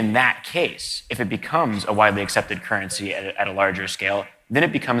even in that case, if it becomes a widely accepted currency at a larger scale, then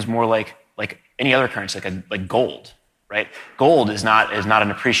it becomes more like any other currency, like gold, right? Gold is not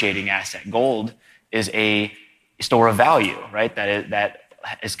an appreciating asset. Gold is a store of value, right? That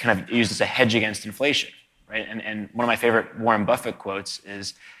is kind of used as a hedge against inflation, right? And one of my favorite Warren Buffett quotes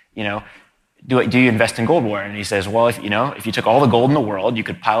is, do you invest in gold, Warren? And he says, well, if you took all the gold in the world, you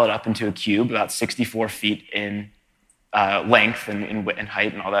could pile it up into a cube about 64 feet in length and width and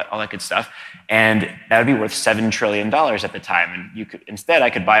height and all that good stuff, and that would be worth $7 trillion at the time. And I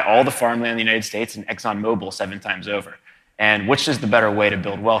could buy all the farmland in the United States and ExxonMobil 7 times over. And which is the better way to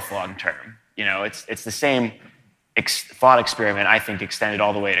build wealth long term? It's the same thought experiment, I think, extended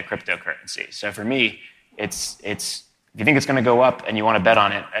all the way to cryptocurrency. So for me, it's if you think it's going to go up and you want to bet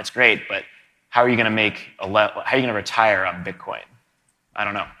on it, that's great. But how are you going to retire on Bitcoin? I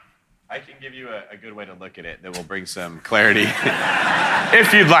don't know. I can give you a good way to look at it that will bring some clarity,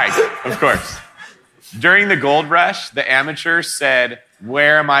 if you'd like, of course. During the gold rush, the amateurs said,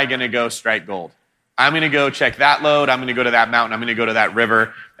 where am I going to go strike gold? I'm going to go check that lode. I'm going to go to that mountain. I'm going to go to that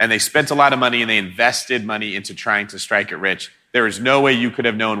river. And they spent a lot of money and they invested money into trying to strike it rich. There is no way you could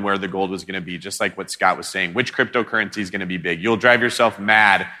have known where the gold was going to be, just like what Scott was saying. Which cryptocurrency is going to be big? You'll drive yourself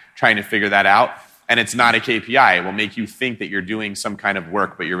mad trying to figure that out. And it's not a KPI. It will make you think that you're doing some kind of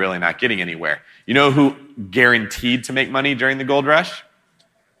work, but you're really not getting anywhere. You know who guaranteed to make money during the gold rush?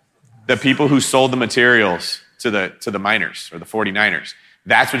 The people who sold the materials to the miners or the 49ers.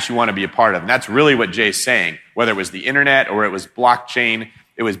 That's what you want to be a part of. And that's really what Jay's saying. Whether it was the internet or it was blockchain,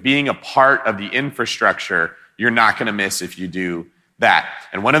 it was being a part of the infrastructure you're not going to miss if you do that.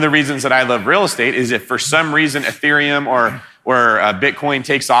 And one of the reasons that I love real estate is if for some reason Ethereum or Bitcoin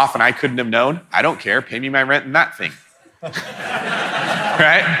takes off and I couldn't have known, I don't care. Pay me my rent in that thing.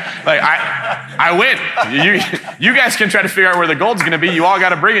 Right? Like I win. You guys can try to figure out where the gold's going to be. You all got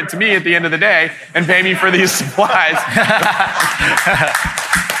to bring it to me at the end of the day and pay me for these supplies.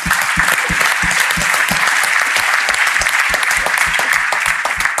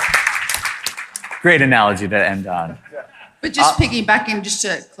 Great analogy to end on. But just piggybacking, just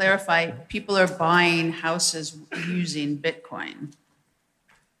to clarify, people are buying houses using Bitcoin.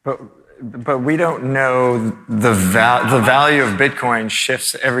 But we don't know the value of Bitcoin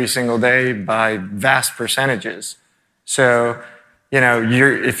shifts every single day by vast percentages. So,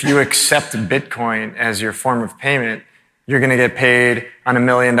 if you accept Bitcoin as your form of payment, you're going to get paid on $1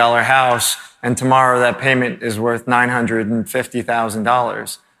 million house, and tomorrow that payment is worth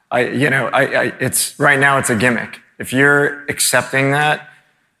 $950,000. Right now it's a gimmick. If you're accepting that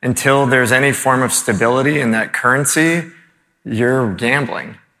until there's any form of stability in that currency, you're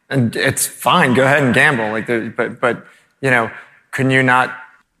gambling. And it's fine. Go ahead and gamble. But can you not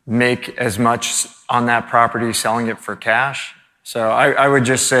make as much on that property selling it for cash? So I would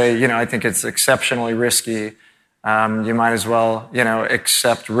just say, I think it's exceptionally risky. You might as well,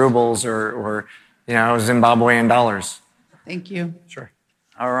 accept rubles or Zimbabwean dollars. Thank you. Sure.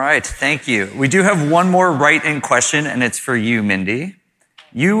 All right, thank you. We do have one more write-in question, and it's for you, Mindy.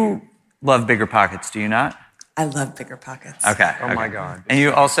 You love Bigger Pockets, do you not? I love Bigger Pockets. Okay. Oh my God. And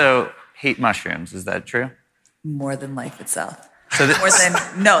you also hate mushrooms, is that true? More than life itself. So I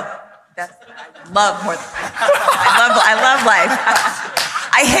love more than I love life.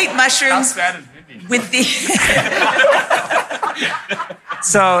 I hate mushrooms with the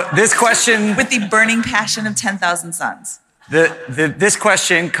So this question with the burning passion of 10,000 suns. This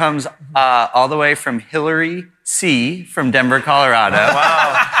question comes all the way from Hillary C. from Denver, Colorado.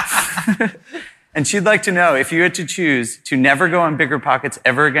 Wow. And she'd like to know, if you had to choose to never go on Bigger Pockets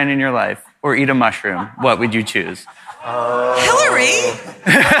ever again in your life or eat a mushroom, what would you choose? Hillary?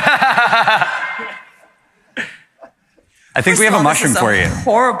 I think we have a mushroom for you.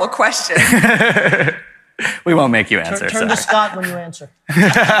 Horrible question. We won't make you answer. Turn to Scott when you answer.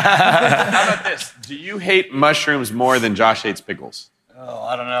 How about this? Do you hate mushrooms more than Josh hates pickles? Oh,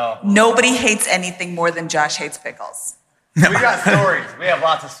 I don't know. Nobody hates anything more than Josh hates pickles. We got stories. We have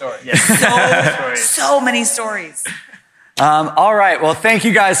lots of stories. So many stories. All right. Well, thank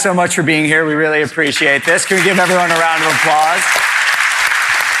you guys so much for being here. We really appreciate this. Can we give everyone a round of applause?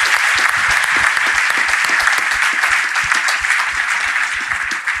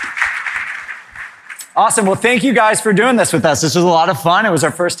 Awesome. Well, thank you guys for doing this with us. This was a lot of fun. It was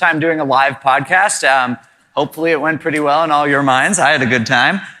our first time doing a live podcast. Hopefully it went pretty well in all your minds. I had a good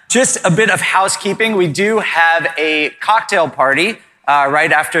time. Just a bit of housekeeping. We do have a cocktail party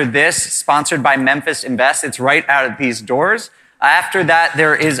right after this, sponsored by Memphis Invest. It's right out of these doors. After that,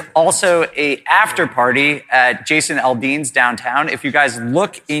 there is also a after party at Jason Aldean's downtown. If you guys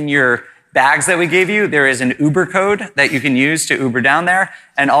look in your bags that we gave you, there is an Uber code that you can use to Uber down there,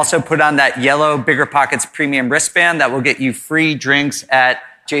 and also put on that yellow Bigger Pockets premium wristband that will get you free drinks at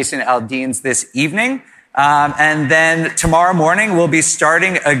Jason Aldean's this evening. And then tomorrow morning, we'll be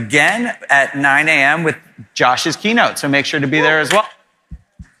starting again at 9 a.m. with Josh's keynote. So make sure to be there as well.